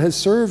 Hazel has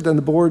served on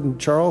the board in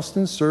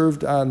Charleston,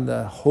 served on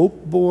the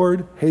Hope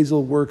Board.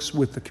 Hazel works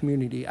with the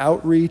community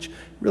outreach,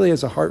 really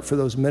has a heart for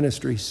those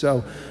ministries.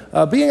 So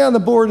being on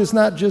the board is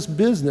not just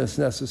business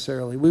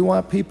necessarily. We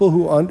want people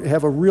who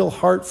have a real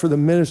heart for the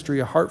ministry,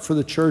 a heart for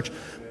the church,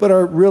 but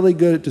are really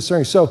good at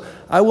discerning. So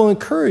I will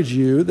encourage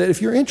you that if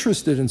you're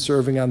interested in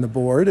serving on the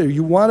board, or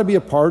you want to be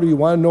a part, or you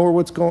want to know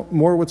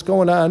what's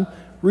going on,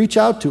 reach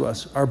out to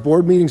us. Our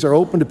board meetings are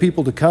open to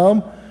people to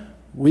come.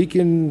 We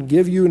can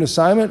give you an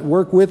assignment,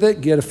 work with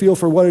it, get a feel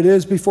for what it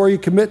is before you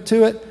commit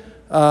to it.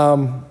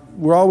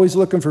 We're always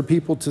looking for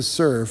people to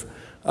serve.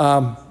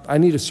 I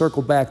need to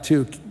circle back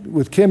too.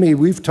 With Kimmy,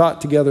 we've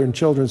taught together in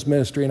children's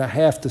ministry, and I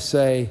have to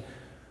say,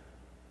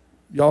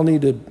 y'all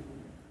need to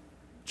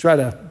try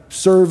to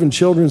serve in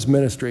children's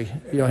ministry.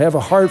 Have a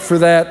heart for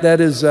that. That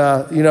is,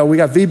 we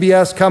got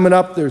VBS coming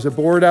up. There's a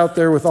board out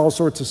there with all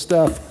sorts of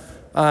stuff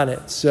on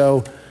it.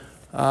 So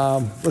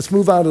let's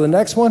move on to the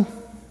next one.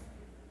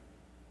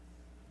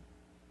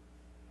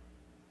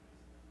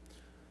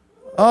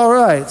 All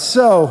right,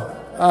 so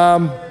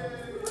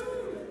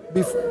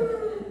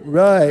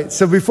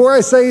before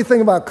I say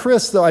anything about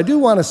Chris, though, I do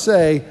want to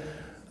say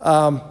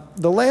the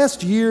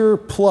last year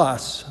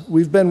plus,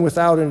 we've been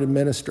without an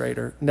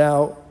administrator.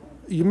 Now,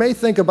 you may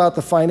think about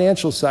the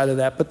financial side of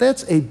that, but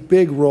that's a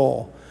big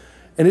role.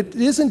 And it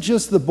isn't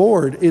just the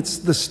board, it's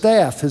the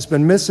staff has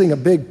been missing a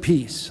big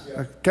piece,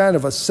 a kind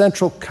of a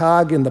central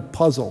cog in the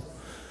puzzle.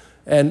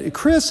 And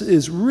Chris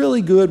is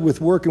really good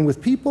with working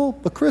with people,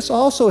 but Chris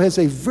also has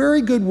a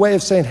very good way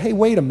of saying, hey,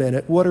 wait a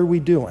minute, what are we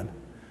doing?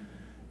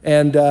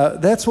 And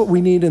that's what we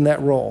need in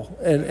that role.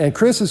 And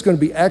Chris is going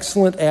to be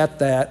excellent at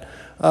that.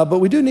 But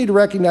we do need to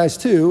recognize,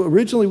 too,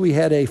 originally we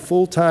had a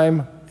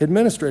full-time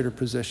administrator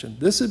position.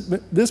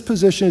 This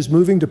position is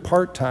moving to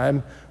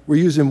part-time. We're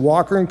using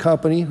Walker &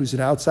 Company, who's an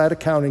outside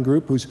accounting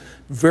group, who's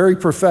very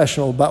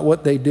professional about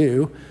what they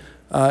do.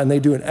 And they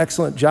do an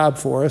excellent job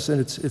for us,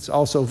 and it's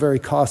also very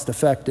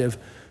cost-effective.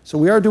 So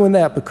we are doing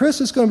that. But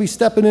Chris is going to be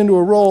stepping into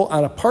a role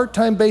on a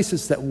part-time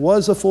basis that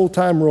was a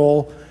full-time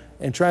role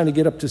and trying to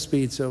get up to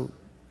speed. So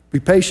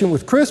be patient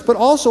with Chris, but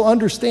also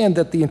understand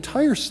that the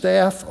entire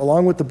staff,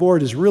 along with the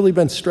board, has really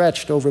been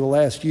stretched over the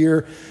last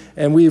year.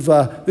 And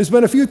there's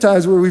been a few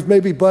times where we've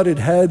maybe butted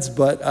heads,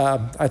 but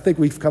I think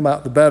we've come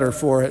out the better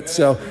for it.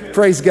 So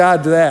praise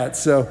God to that.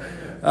 So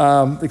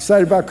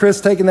excited about Chris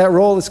taking that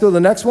role. Let's go to the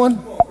next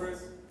one.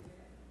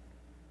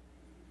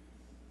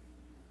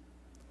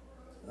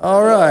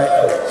 All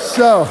right,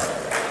 so,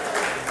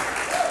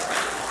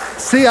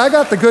 see, I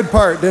got the good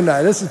part, didn't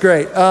I? This is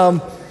great.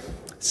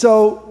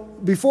 So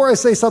before I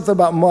say something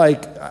about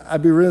Mike,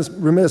 I'd be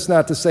remiss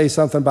not to say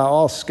something about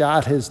all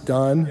Scott has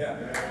done,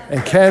 and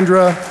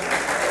Kendra.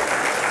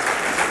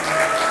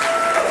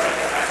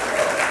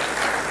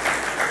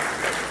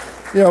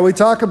 We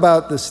talk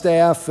about the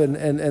staff and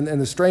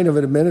the strain of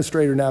an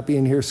administrator not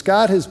being here.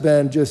 Scott has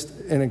been just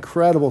an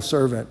incredible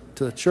servant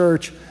to the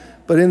church.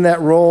 But in that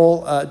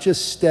role,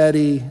 just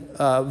steady,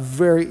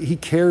 he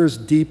cares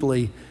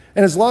deeply,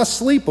 and has lost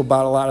sleep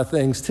about a lot of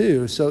things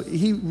too. So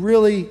he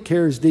really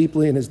cares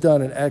deeply and has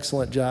done an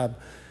excellent job.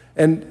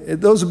 And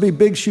those would be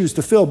big shoes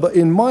to fill. But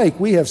in Mike,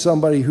 we have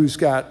somebody who's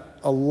got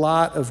a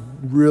lot of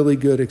really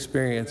good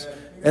experience.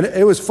 And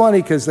it was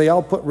funny because they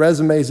all put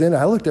resumes in.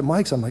 I looked at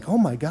Mike's, I'm like, oh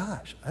my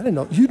gosh, I didn't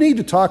know. You need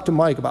to talk to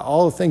Mike about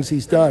all the things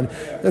he's done.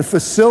 And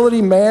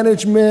facility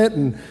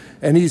management,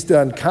 and he's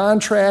done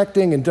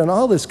contracting and done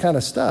all this kind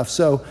of stuff.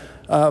 So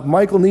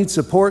Michael needs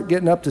support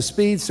getting up to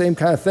speed, same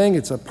kind of thing.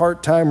 It's a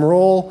part-time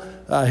role.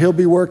 He'll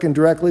be working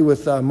directly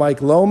with Mike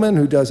Lohman,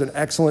 who does an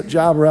excellent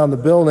job around the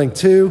building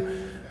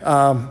too.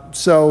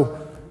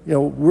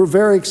 We're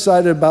very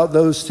excited about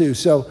those two.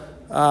 So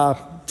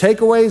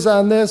takeaways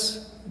on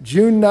this,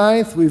 June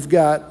 9th, we've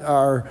got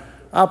our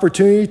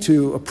opportunity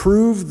to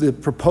approve the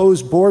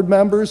proposed board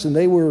members, and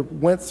we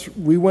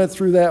went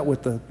through that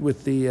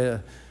with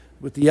the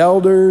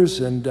elders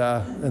and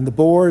the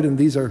board, and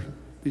these are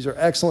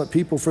excellent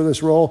people for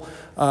this role.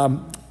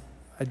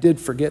 I did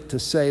forget to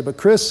say, but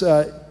Chris,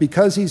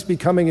 because he's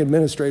becoming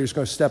administrator, is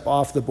going to step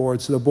off the board,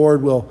 so the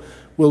board will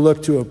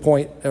look to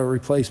appoint a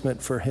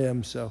replacement for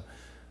him. So,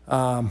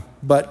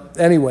 but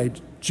anyway,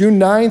 June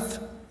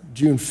 9th,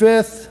 June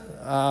 5th,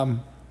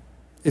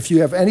 If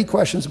you have any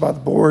questions about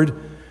the board,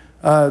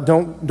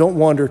 don't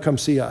wonder, come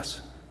see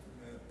us.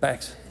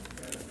 Thanks.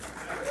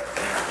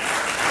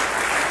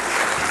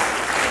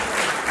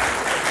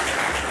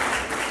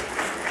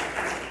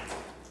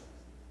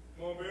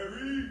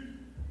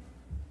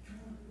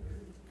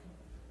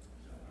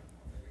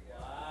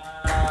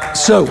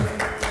 So,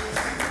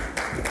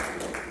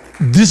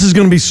 this is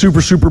going to be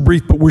super, super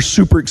brief, but we're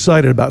super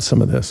excited about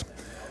some of this.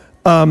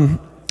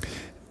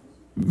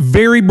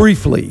 Very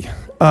briefly,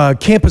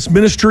 campus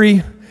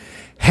ministry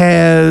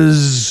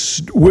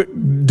has,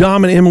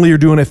 Dom and Emily are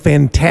doing a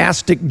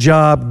fantastic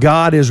job.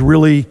 God is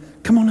really,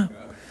 come on up.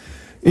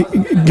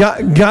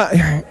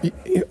 God,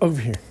 over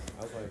here.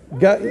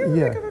 God,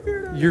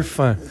 yeah, you're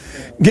fine.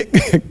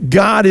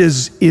 God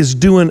is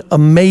doing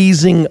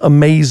amazing,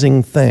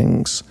 amazing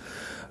things.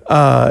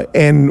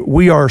 And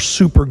we are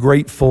super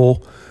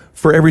grateful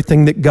for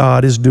everything that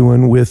God is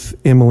doing with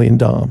Emily and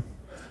Dom.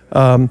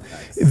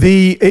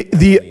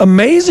 The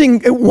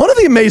amazing, one of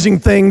the amazing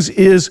things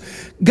is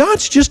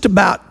God's just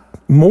about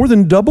more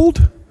than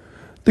doubled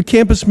the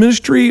campus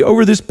ministry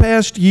over this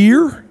past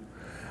year.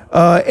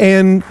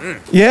 And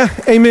yeah,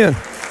 amen.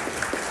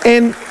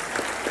 And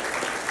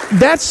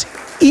that's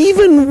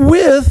even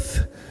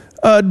with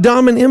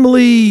Dom and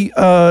Emily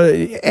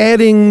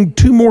adding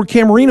 2 more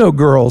Camerino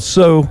girls,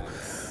 so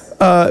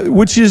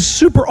which is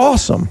super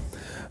awesome.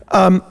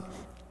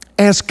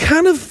 As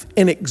kind of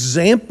an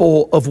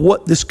example of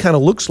what this kind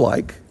of looks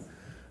like,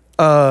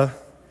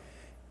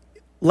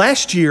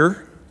 last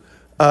year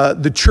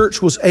the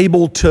church was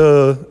able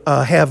to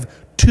have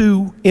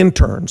 2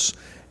 interns,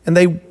 and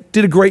they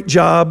did a great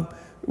job.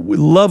 We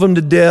love them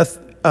to death.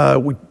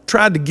 We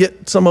tried to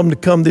get some of them to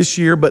come this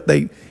year, but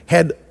they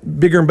had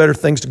bigger and better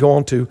things to go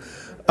on to.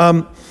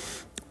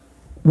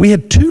 We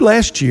had 2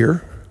 last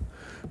year,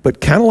 but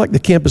kind of like the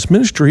campus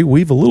ministry,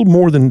 we've a little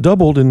more than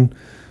doubled, and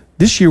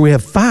this year we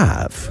have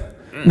 5.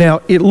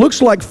 Now, it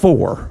looks like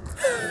 4,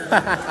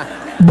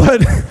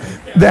 but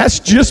that's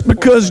just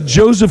because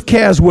Joseph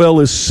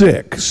Caswell is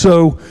sick.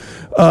 So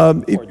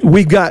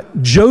we've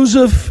got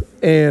Joseph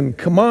and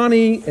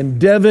Kamani and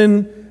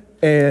Devin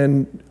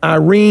and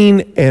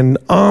Irene and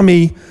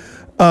Ami.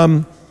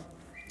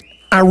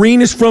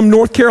 Irene is from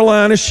North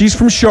Carolina. She's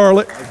from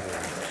Charlotte.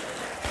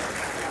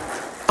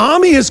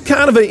 Ami is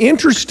kind of an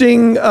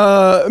interesting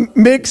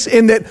mix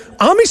in that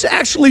Ami's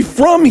actually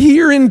from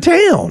here in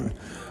town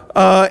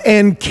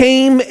and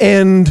came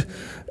and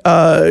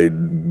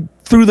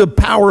through the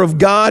power of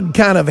God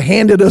kind of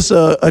handed us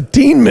a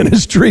teen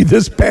ministry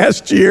this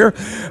past year,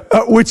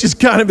 which is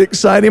kind of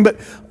exciting. But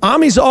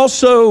Ami's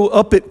also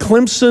up at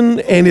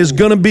Clemson and is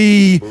going to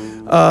be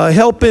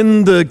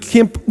helping the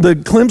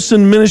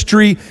Clemson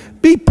ministry.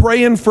 Be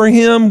praying for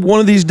him.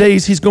 One of these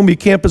days he's going to be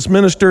campus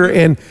minister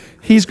and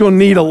he's going to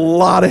need a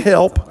lot of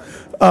help.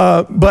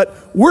 But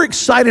we're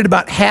excited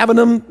about having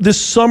them this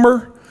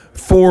summer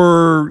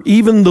for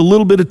even the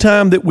little bit of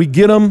time that we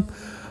get them.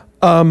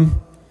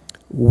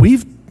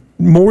 We've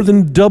more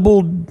than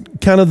doubled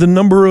kind of the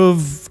number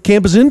of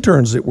campus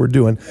interns that we're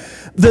doing.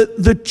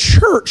 The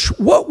church,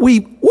 what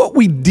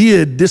we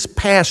did this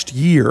past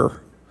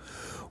year,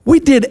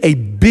 we did a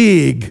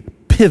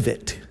big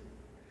pivot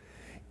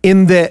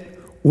in that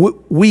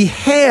we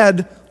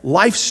had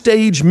life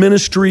stage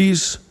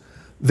ministries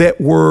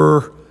that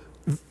were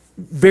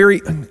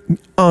very,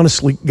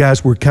 honestly,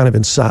 guys, we're kind of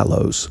in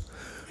silos.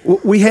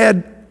 We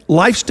had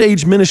life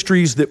stage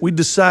ministries that we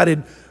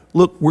decided,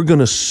 look, we're going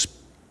to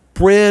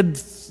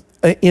spread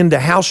into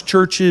house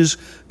churches,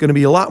 going to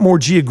be a lot more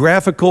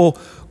geographical,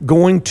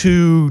 going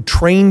to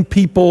train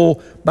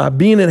people by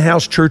being in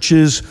house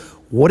churches,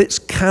 what it's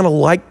kind of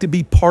like to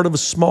be part of a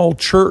small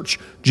church,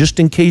 just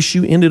in case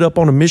you ended up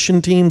on a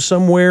mission team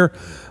somewhere.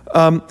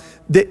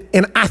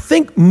 And I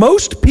think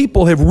most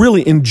people have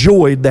really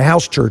enjoyed the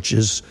house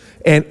churches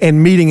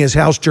and meeting as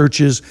house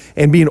churches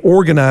and being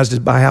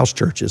organized by house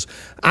churches.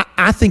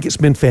 I think it's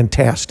been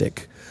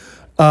fantastic.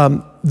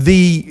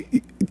 The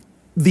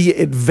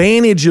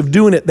advantage of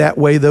doing it that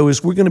way, though,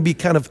 is we're going to be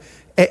kind of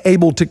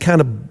able to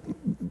kind of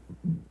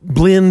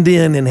blend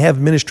in and have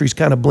ministries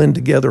kind of blend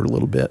together a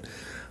little bit.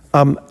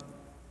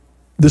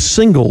 The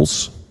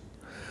singles,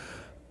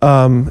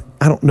 I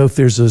don't know if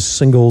there's a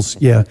singles,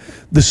 yeah.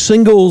 The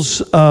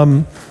singles,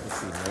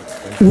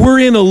 we're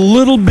in a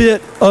little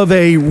bit of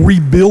a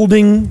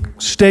rebuilding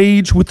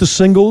stage with the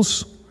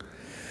singles.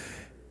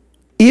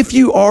 If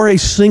you are a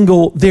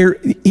single,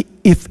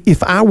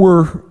 if I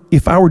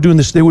were doing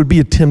this, there would be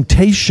a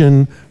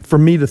temptation for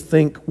me to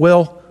think,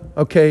 well,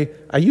 okay,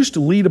 I used to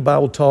lead a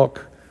Bible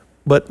talk,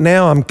 but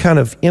now I'm kind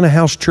of in a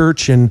house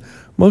church and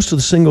most of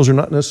the singles are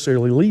not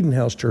necessarily leading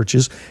house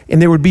churches,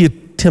 and there would be a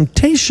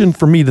temptation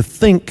for me to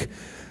think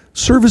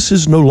service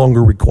is no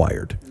longer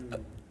required.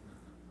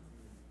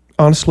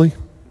 Honestly.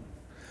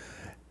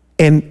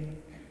 And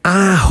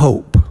I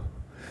hope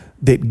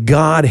that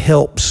God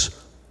helps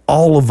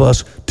all of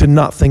us to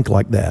not think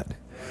like that.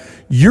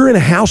 You're in a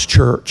house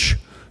church,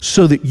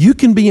 so that you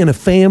can be in a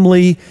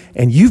family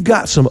and you've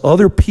got some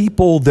other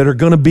people that are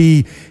going to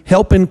be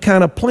helping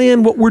kind of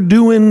plan what we're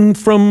doing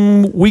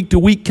from week to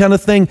week kind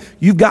of thing.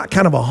 You've got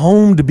kind of a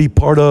home to be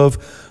part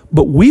of,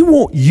 but we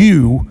want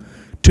you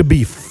to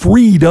be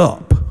freed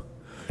up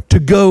to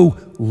go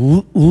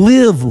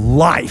live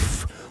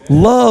life,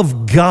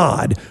 love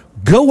God,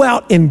 go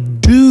out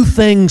and do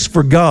things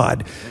for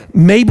God.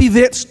 Maybe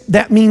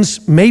that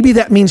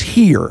means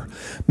here.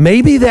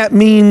 Maybe that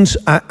means,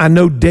 I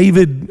know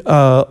David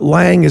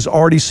Lang has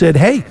already said,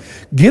 hey,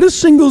 get a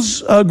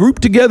singles group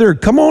together.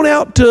 Come on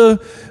out to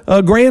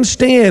Grand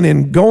Strand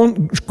and go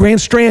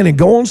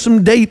on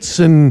some dates,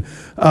 and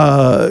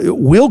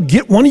we'll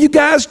get one of you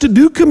guys to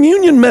do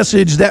communion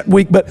message that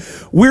week. But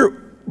we're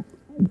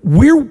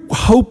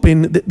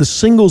hoping that the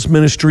singles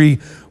ministry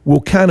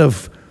will kind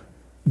of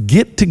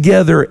get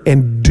together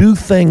and do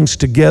things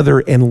together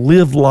and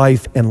live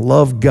life and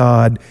love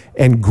God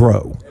and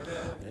grow.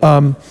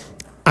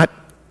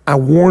 I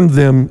warned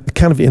them,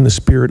 kind of in the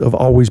spirit of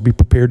always be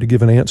prepared to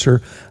give an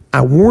answer.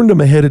 I warned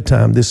them ahead of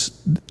time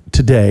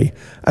today.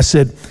 I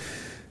said,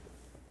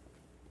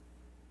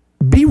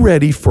 be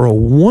ready for a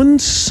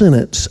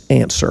one-sentence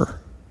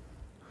answer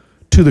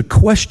to the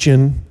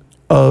question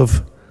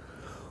of,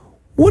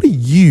 what are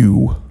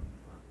you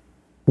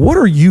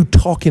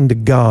talking to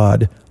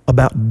God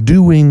about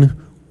doing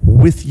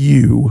with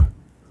you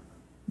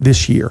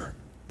this year,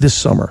 this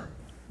summer?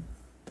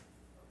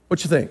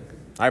 What you think?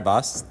 All right,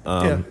 boss.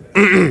 Yeah.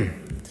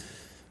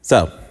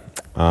 So,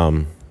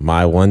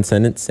 my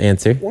one-sentence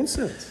answer. One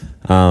sentence.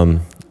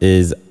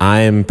 Is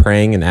I am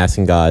praying and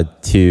asking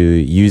God to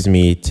use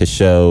me to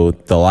show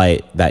the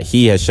light that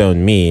He has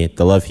shown me,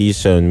 the love He's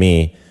shown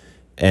me,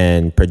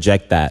 and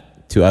project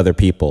that to other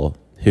people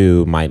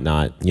who might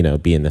not,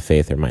 be in the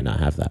faith or might not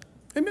have that.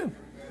 Amen.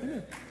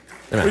 Amen.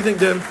 What do you think,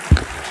 Devin?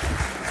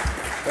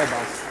 Well,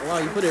 boss. Wow,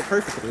 you put it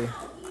perfectly.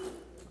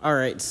 All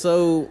right,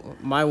 so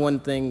my one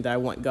thing that I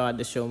want God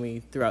to show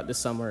me throughout the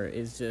summer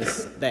is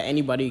just that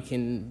anybody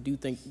can do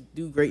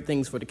great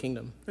things for the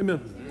kingdom.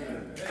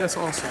 Amen. That's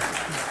awesome.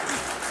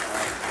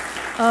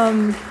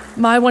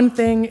 My one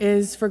thing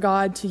is for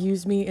God to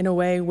use me in a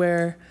way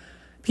where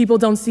people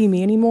don't see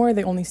me anymore,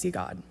 they only see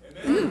God.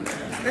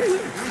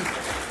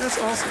 That's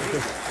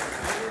awesome.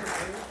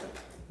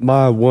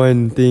 My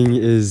one thing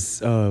is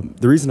the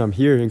reason I'm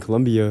here in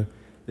Columbia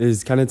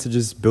is kind of to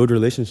just build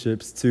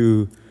relationships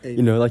to,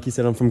 like you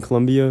said, I'm from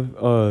Columbia,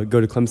 go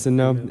to Clemson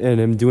now, and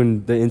I'm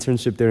doing the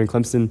internship there in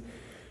Clemson,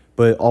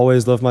 but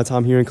always loved my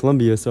time here in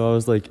Columbia, so I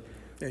was like,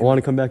 I want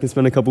to come back and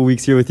spend a couple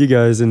weeks here with you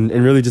guys and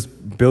really just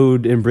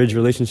build and bridge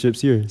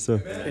relationships here, so,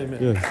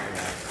 yeah.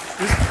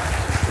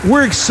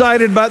 We're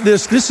excited about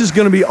this. This is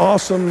going to be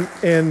awesome,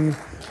 and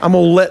I'm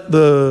going to let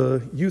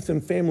the youth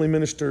and family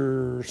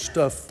minister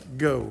stuff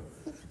go.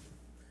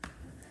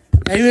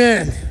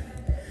 Amen.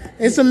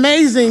 It's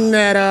amazing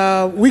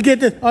that we get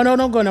to... Oh, no,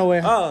 don't go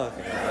nowhere.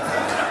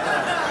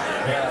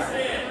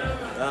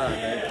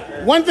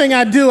 One thing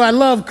I do, I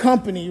love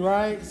company,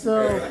 right?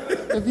 So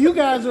if you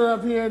guys are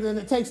up here, then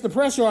it takes the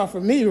pressure off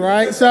of me,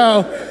 right?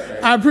 So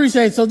I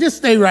appreciate it. So just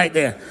stay right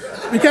there.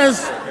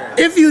 Because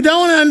if you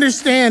don't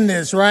understand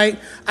this, right,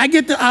 I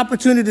get the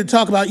opportunity to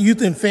talk about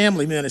youth and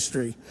family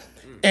ministry.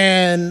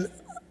 And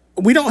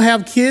we don't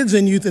have kids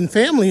in youth and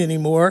family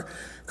anymore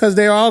because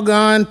they're all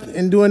gone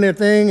and doing their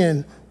thing,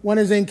 and one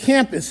is in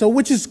campus, so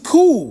which is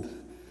cool,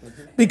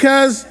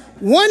 because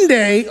one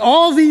day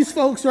all these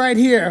folks right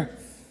here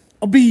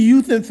will be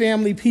youth and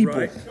family people.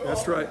 Right,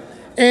 that's right.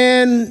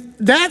 And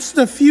that's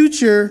the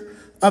future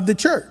of the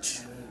church.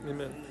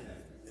 Amen.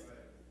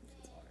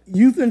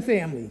 Youth and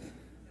family.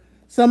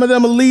 Some of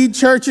them will lead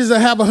churches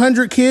that have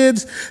 100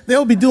 kids.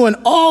 They'll be doing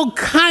all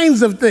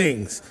kinds of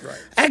things. Right.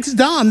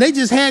 Ex-Dom, they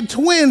just had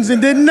twins and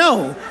didn't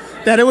know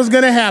that it was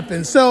going to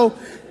happen. So,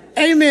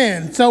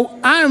 amen. So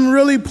I'm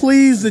really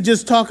pleased to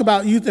just talk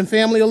about youth and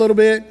family a little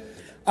bit,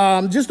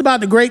 just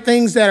about the great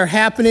things that are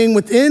happening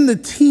within the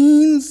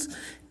teens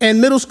and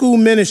middle school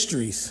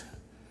ministries.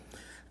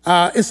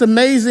 It's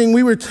amazing.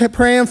 We were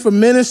praying for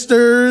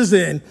ministers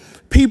and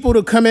people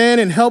to come in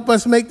and help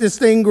us make this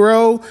thing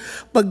grow.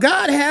 But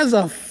God has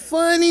a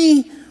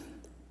funny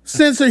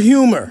sense of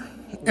humor.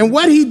 And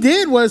what he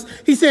did was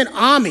he sent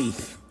Ami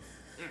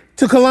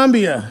to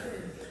Columbia.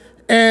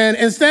 And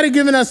instead of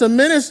giving us a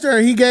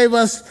minister, he gave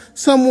us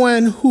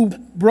someone who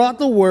brought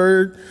the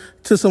word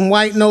to some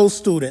white-nosed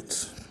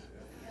students.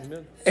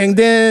 Amen. And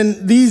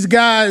then these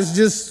guys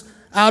just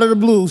out of the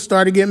blue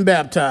started getting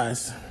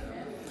baptized.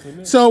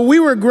 Amen. So we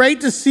were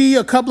great to see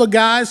a couple of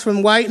guys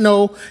from White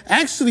Knoll,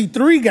 actually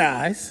 3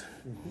 guys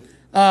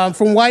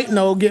from White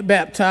Knoll get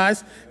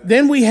baptized.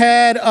 Then we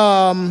had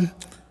Anaya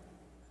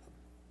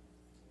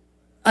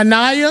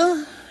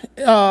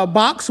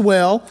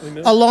Boxwell,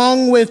 Amen.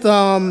 Along with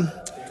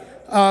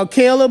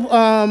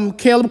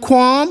Caleb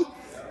Quam,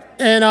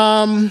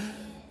 and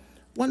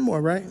one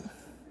more, right?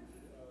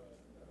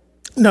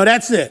 No,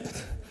 that's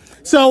it.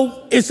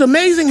 So it's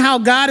amazing how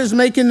God is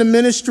making the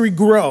ministry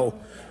grow.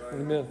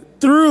 Amen.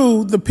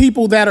 Through the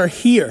people that are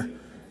here.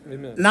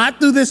 not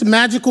through this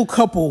magical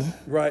couple.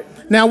 Right.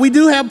 Now, we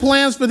do have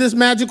plans for this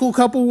magical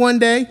couple one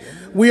day.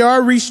 We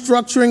are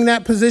restructuring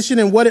that position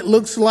and what it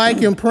looks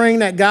like and praying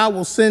that God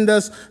will send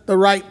us the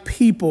right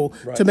people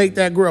to make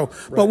that grow.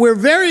 But we're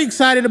very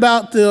excited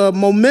about the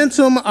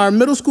momentum our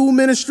middle school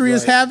ministry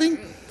is having.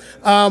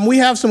 We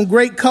have some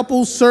great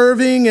couples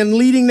serving and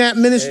leading that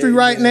ministry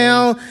right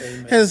now.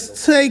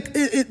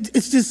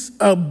 It's just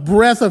a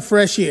breath of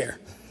fresh air.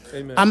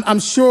 I'm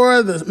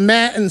sure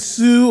Matt and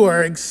Sue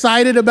are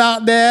excited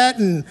about that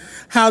and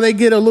how they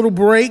get a little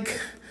break.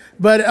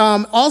 But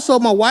also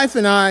my wife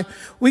and I,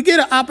 we get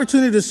an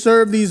opportunity to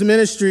serve these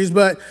ministries,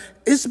 but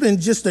it's been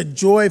just a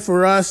joy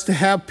for us to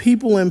have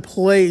people in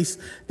place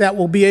that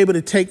will be able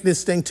to take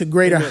this thing to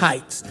greater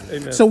heights.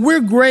 So we're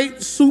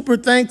great, super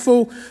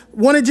thankful.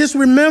 Want to just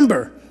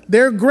remember,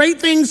 there are great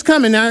things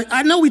coming. Now,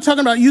 I know we're talking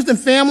about youth and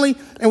family,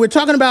 and we're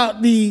talking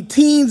about the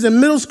teens and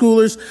middle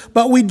schoolers,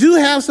 but we do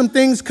have some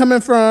things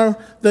coming from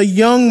the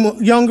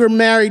younger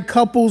married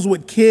couples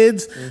with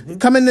kids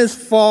coming this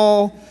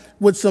fall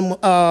with some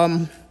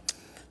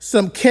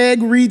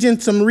KEG region,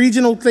 some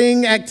regional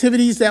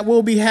activities that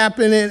will be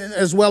happening,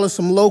 as well as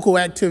some local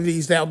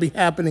activities that will be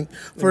happening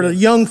for the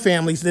young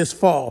families this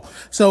fall.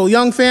 So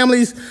young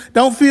families,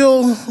 don't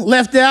feel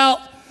left out.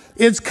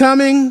 It's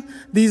coming.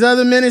 These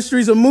other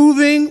ministries are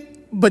moving,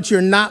 but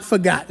you're not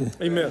forgotten.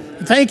 Amen.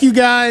 Thank you,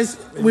 guys.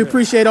 We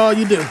appreciate all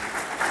you do.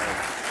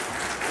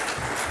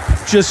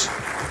 Just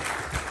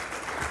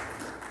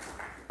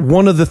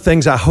one of the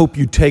things I hope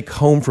you take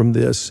home from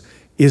this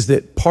is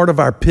that part of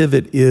our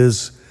pivot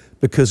is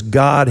because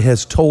God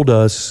has told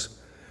us,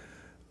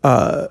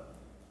 go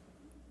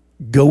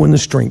in the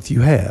strength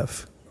you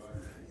have.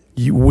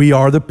 We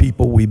are the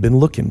people we've been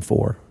looking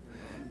for.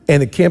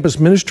 And the campus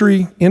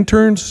ministry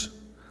interns,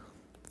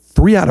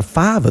 3 out of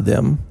 5 of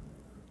them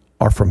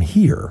are from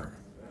here,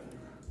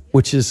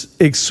 which is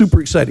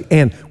super exciting.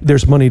 And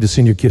there's money to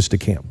send your kids to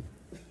camp.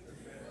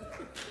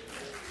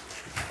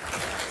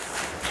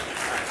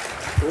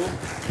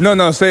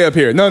 No, stay up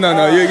here. No.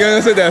 You're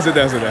gonna sit down.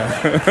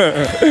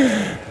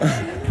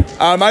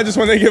 I just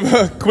want to give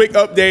a quick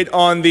update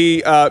on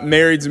the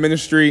marrieds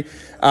ministry.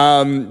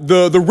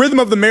 The rhythm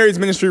of the marrieds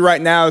ministry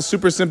right now is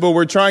super simple.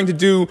 We're trying to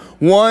do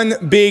one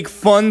big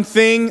fun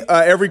thing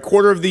every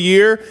quarter of the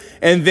year,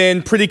 and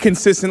then pretty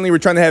consistently we're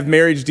trying to have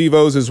marriage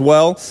devos as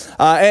well.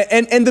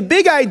 And the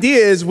big idea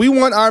is we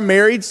want our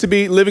marrieds to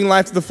be living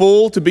life to the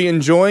full, to be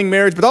enjoying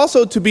marriage, but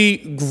also to be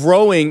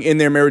growing in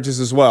their marriages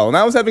as well. And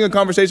I was having a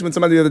conversation with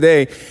somebody the other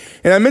day,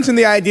 and I mentioned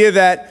the idea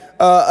that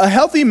a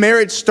healthy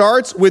marriage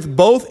starts with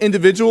both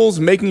individuals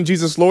making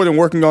Jesus Lord and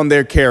working on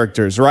their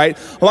characters, right?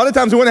 A lot of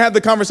times we want to have the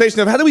conversation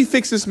of how do we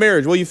fix this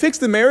marriage? Well, you fix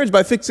the marriage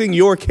by fixing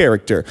your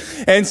character.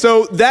 And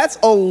so that's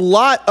a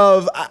lot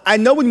of, I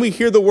know when we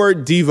hear the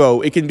word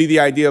Devo, it can be the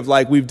idea of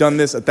like, we've done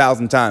this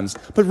 1,000 times.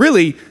 But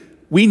really,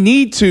 we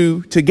need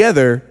to,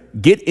 together,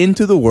 get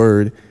into the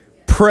word,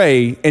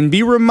 pray, and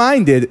be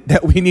reminded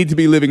that we need to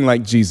be living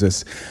like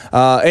Jesus.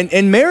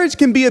 And marriage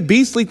can be a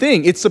beastly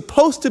thing. It's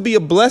supposed to be a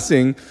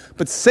blessing,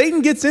 but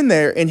Satan gets in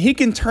there and he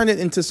can turn it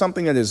into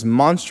something that is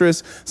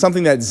monstrous,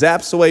 something that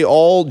zaps away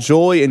all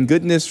joy and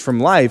goodness from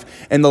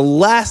life. And the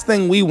last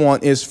thing we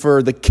want is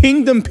for the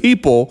kingdom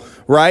people,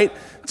 right,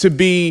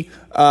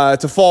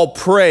 to fall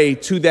prey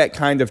to that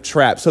kind of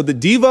trap. So the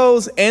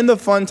Devos and the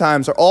fun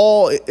times are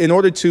all in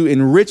order to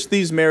enrich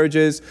these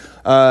marriages,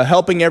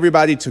 helping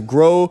everybody to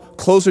grow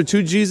closer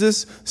to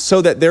Jesus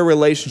so that their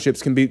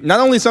relationships can be not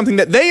only something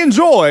that they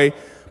enjoy,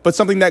 but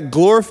something that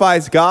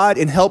glorifies God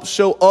and helps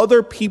show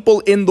other people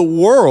in the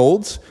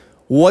world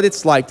what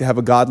it's like to have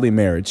a godly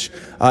marriage.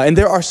 And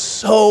there are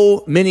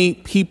so many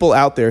people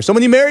out there, so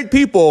many married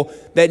people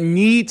that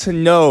need to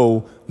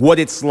know what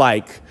it's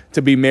like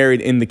to be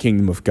married in the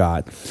kingdom of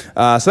God.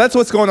 So that's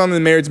what's going on in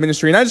the marriage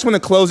ministry. And I just want to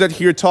close out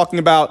here talking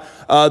about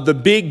the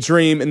big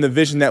dream and the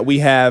vision that we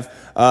have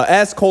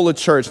as Cola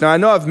Church. Now, I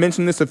know I've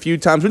mentioned this a few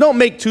times. We don't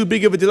make too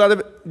big of a deal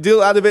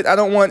out of it. I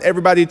don't want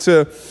everybody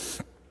to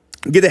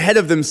get ahead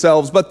of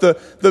themselves. But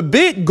the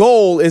big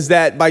goal is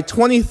that by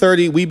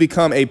 2030, we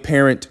become a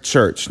parent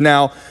church.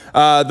 Now,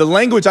 the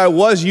language I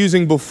was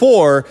using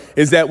before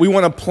is that we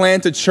want to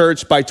plant a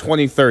church by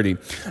 2030.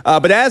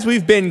 But as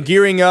we've been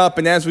gearing up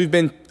and as we've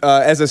been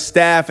as a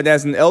staff and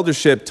as an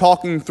eldership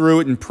talking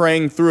through it and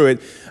praying through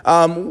it,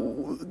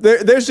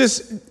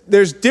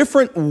 there's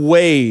different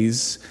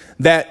ways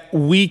that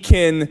we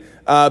can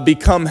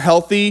become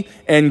healthy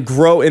and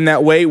grow in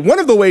that way. One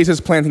of the ways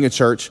is planting a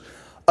church.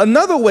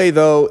 Another way,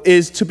 though,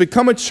 is to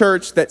become a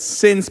church that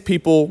sends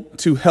people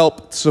to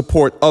help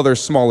support other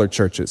smaller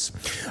churches.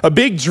 A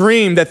big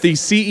dream that the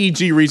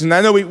CEG region,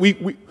 I know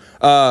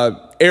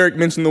Eric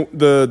mentioned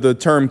the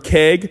term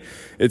KEG.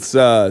 It's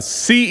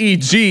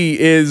CEG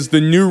is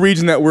the new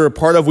region that we're a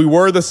part of. We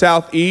were the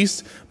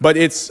Southeast, but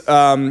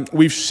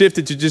we've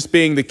shifted to just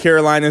being the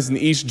Carolinas and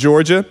East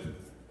Georgia.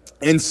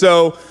 And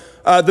so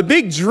the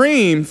big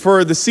dream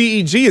for the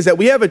CEG is that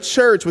we have a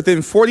church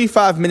within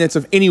 45 minutes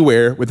of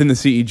anywhere within the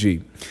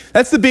CEG.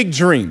 That's the big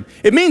dream.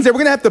 It means that we're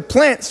going to have to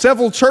plant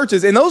several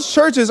churches, and those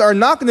churches are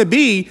not going to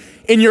be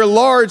in your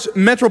large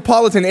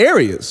metropolitan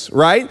areas,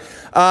 right?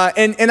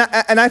 And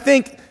I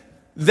think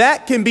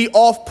that can be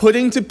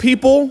off-putting to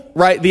people,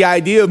 right? The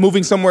idea of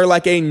moving somewhere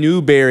like a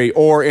Newberry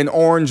or an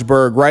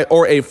Orangeburg, right?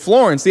 Or a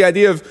Florence, the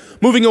idea of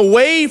moving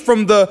away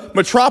from the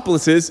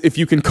metropolises, if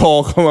you can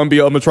call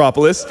Columbia a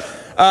metropolis,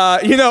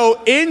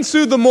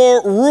 into the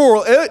more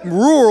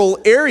rural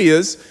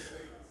areas.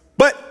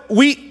 But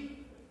we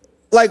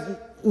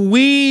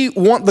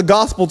want the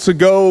gospel to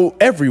go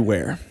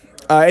everywhere.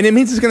 And it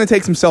means it's going to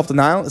take some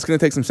self-denial. It's going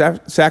to take some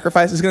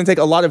sacrifice. It's going to take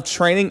a lot of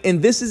training.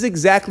 And this is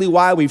exactly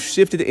why we've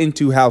shifted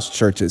into house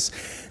churches.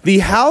 The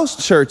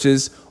house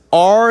churches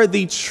are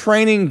the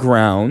training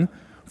ground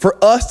for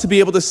us to be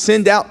able to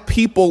send out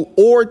people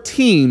or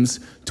teams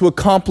to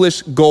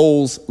accomplish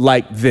goals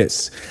like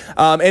this.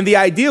 And the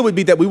idea would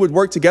be that we would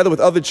work together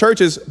with other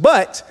churches,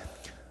 but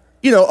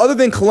other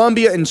than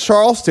Columbia and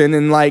Charleston,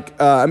 and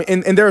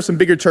and there are some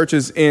bigger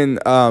churches in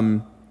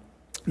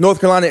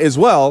North Carolina as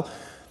well.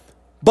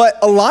 But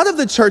a lot of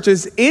the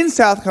churches in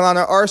South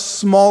Carolina are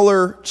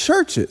smaller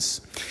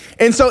churches.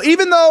 And so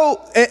even though,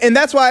 and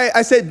that's why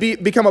I said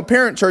become a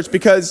parent church,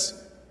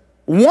 because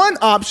one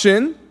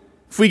option,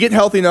 if we get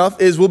healthy enough,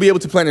 is we'll be able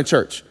to plant a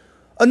church.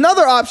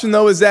 Another option,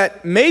 though, is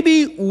that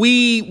maybe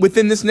we,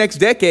 within this next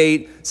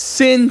decade,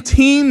 send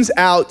teams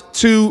out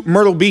to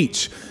Myrtle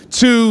Beach,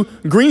 to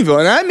Greenville.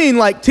 And I mean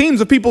like teams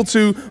of people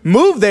to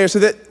move there so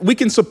that we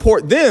can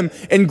support them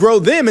and grow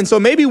them. And so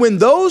maybe when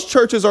those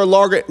churches are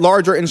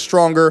larger and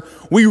stronger,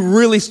 we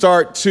really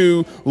start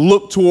to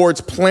look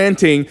towards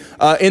planting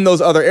in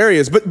those other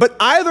areas. But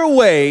either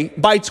way,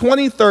 by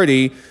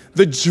 2030,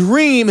 the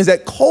dream is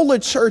that Kohler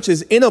Church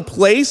is in a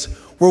place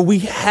where we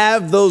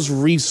have those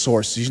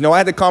resources. I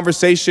had a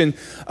conversation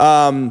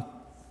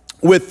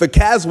with the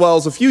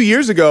Caswells a few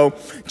years ago,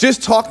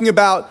 just talking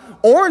about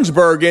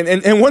Orangeburg.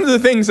 And one of the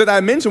things that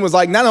I mentioned was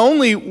not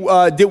only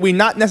did we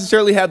not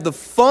necessarily have the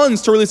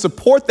funds to really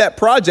support that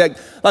project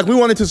like we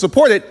wanted to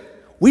support it,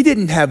 we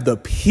didn't have the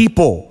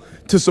people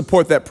to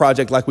support that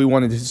project like we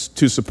wanted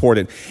to support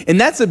it. And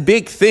that's a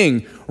big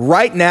thing.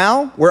 Right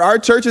now, where our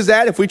church is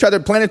at, if we try to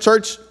plant a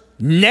church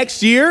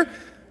next year,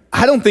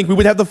 I don't think we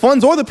would have the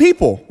funds or the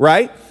people,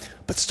 right?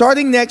 But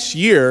starting next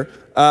year,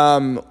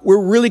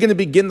 we're really going to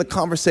begin the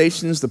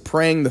conversations, the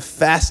praying, the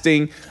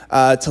fasting,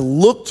 to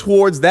look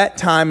towards that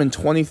time in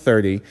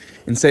 2030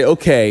 and say,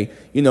 okay,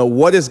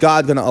 what is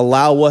God going to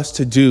allow us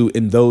to do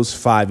in those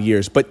 5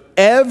 years? But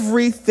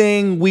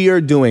everything we are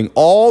doing,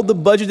 all the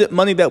budgeted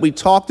money that we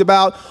talked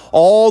about,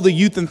 all the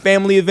youth and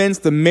family events,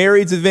 the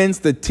marriage events,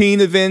 the teen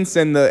events,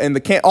 and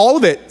the camp, all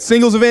of it,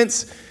 singles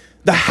events,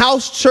 the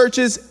house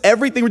churches,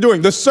 everything we're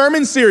doing, the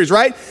sermon series,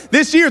 right?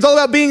 This year it's all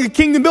about being a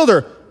kingdom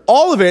builder.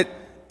 All of it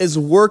is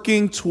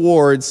working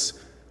towards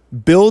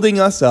building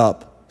us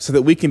up so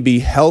that we can be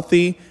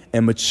healthy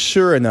and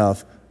mature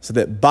enough so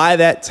that by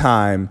that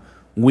time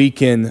we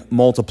can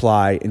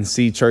multiply and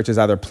see churches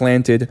either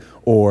planted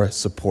or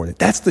supported.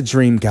 That's the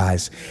dream,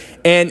 guys.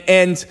 And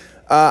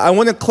I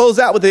want to close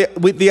out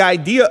with the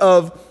idea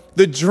of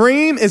the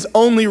dream is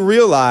only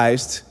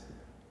realized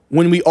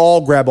when we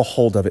all grab a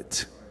hold of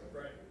it.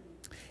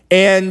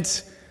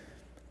 And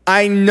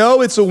I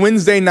know it's a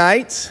Wednesday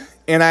night,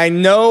 and I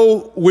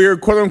know we're,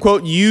 quote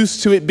unquote,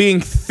 used to it being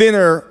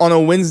thinner on a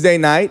Wednesday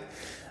night.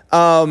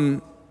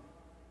 But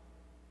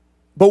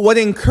what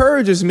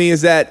encourages me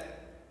is that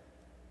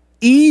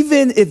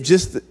even if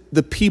just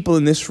the people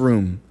in this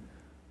room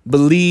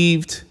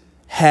believed,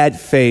 had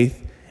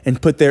faith,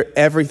 and put their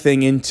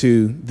everything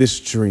into this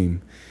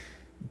dream,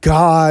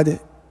 God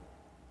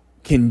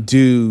can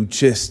do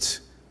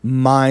just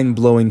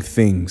mind-blowing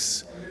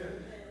things.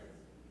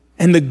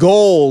 And the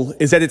goal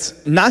is that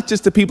it's not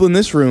just the people in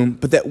this room,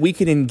 but that we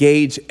can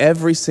engage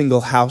every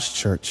single house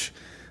church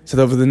so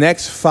that over the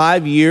next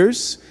 5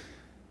 years,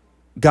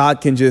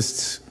 God can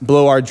just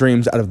blow our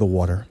dreams out of the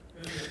water.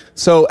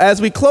 So as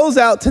we close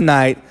out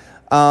tonight,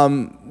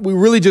 we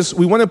want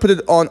to put it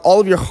on all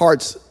of your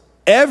hearts.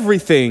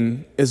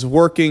 Everything is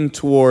working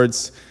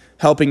towards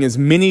helping as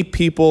many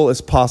people as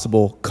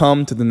possible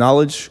come to the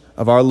knowledge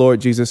of our Lord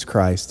Jesus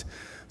Christ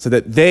so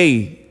that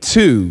they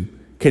too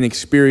can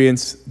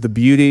experience the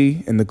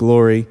beauty and the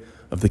glory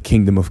of the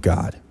kingdom of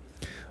God.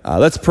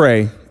 Let's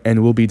pray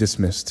and we'll be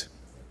dismissed.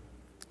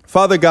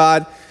 Father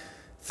God,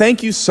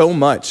 thank you so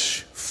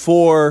much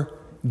for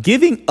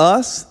giving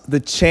us the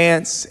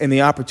chance and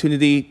the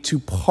opportunity to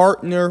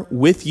partner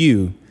with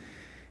you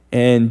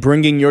and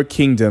bringing your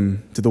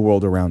kingdom to the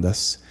world around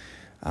us.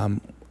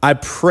 I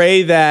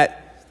pray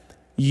that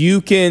you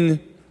can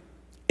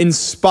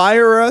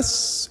inspire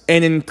us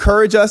and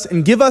encourage us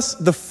and give us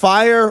the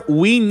fire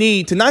we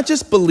need to not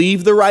just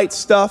believe the right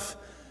stuff,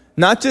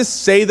 not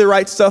just say the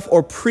right stuff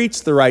or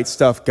preach the right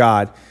stuff,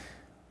 God,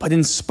 but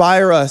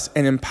inspire us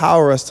and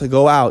empower us to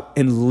go out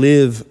and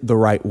live the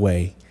right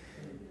way,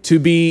 to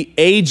be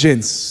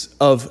agents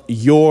of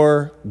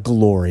your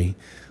glory.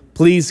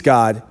 Please,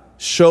 God,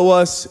 show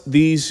us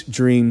these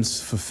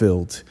dreams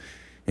fulfilled.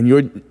 In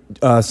your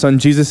son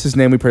Jesus'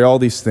 name we pray all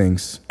these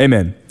things.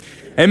 Amen.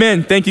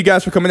 Amen. Thank you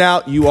guys for coming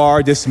out. You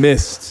are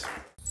dismissed.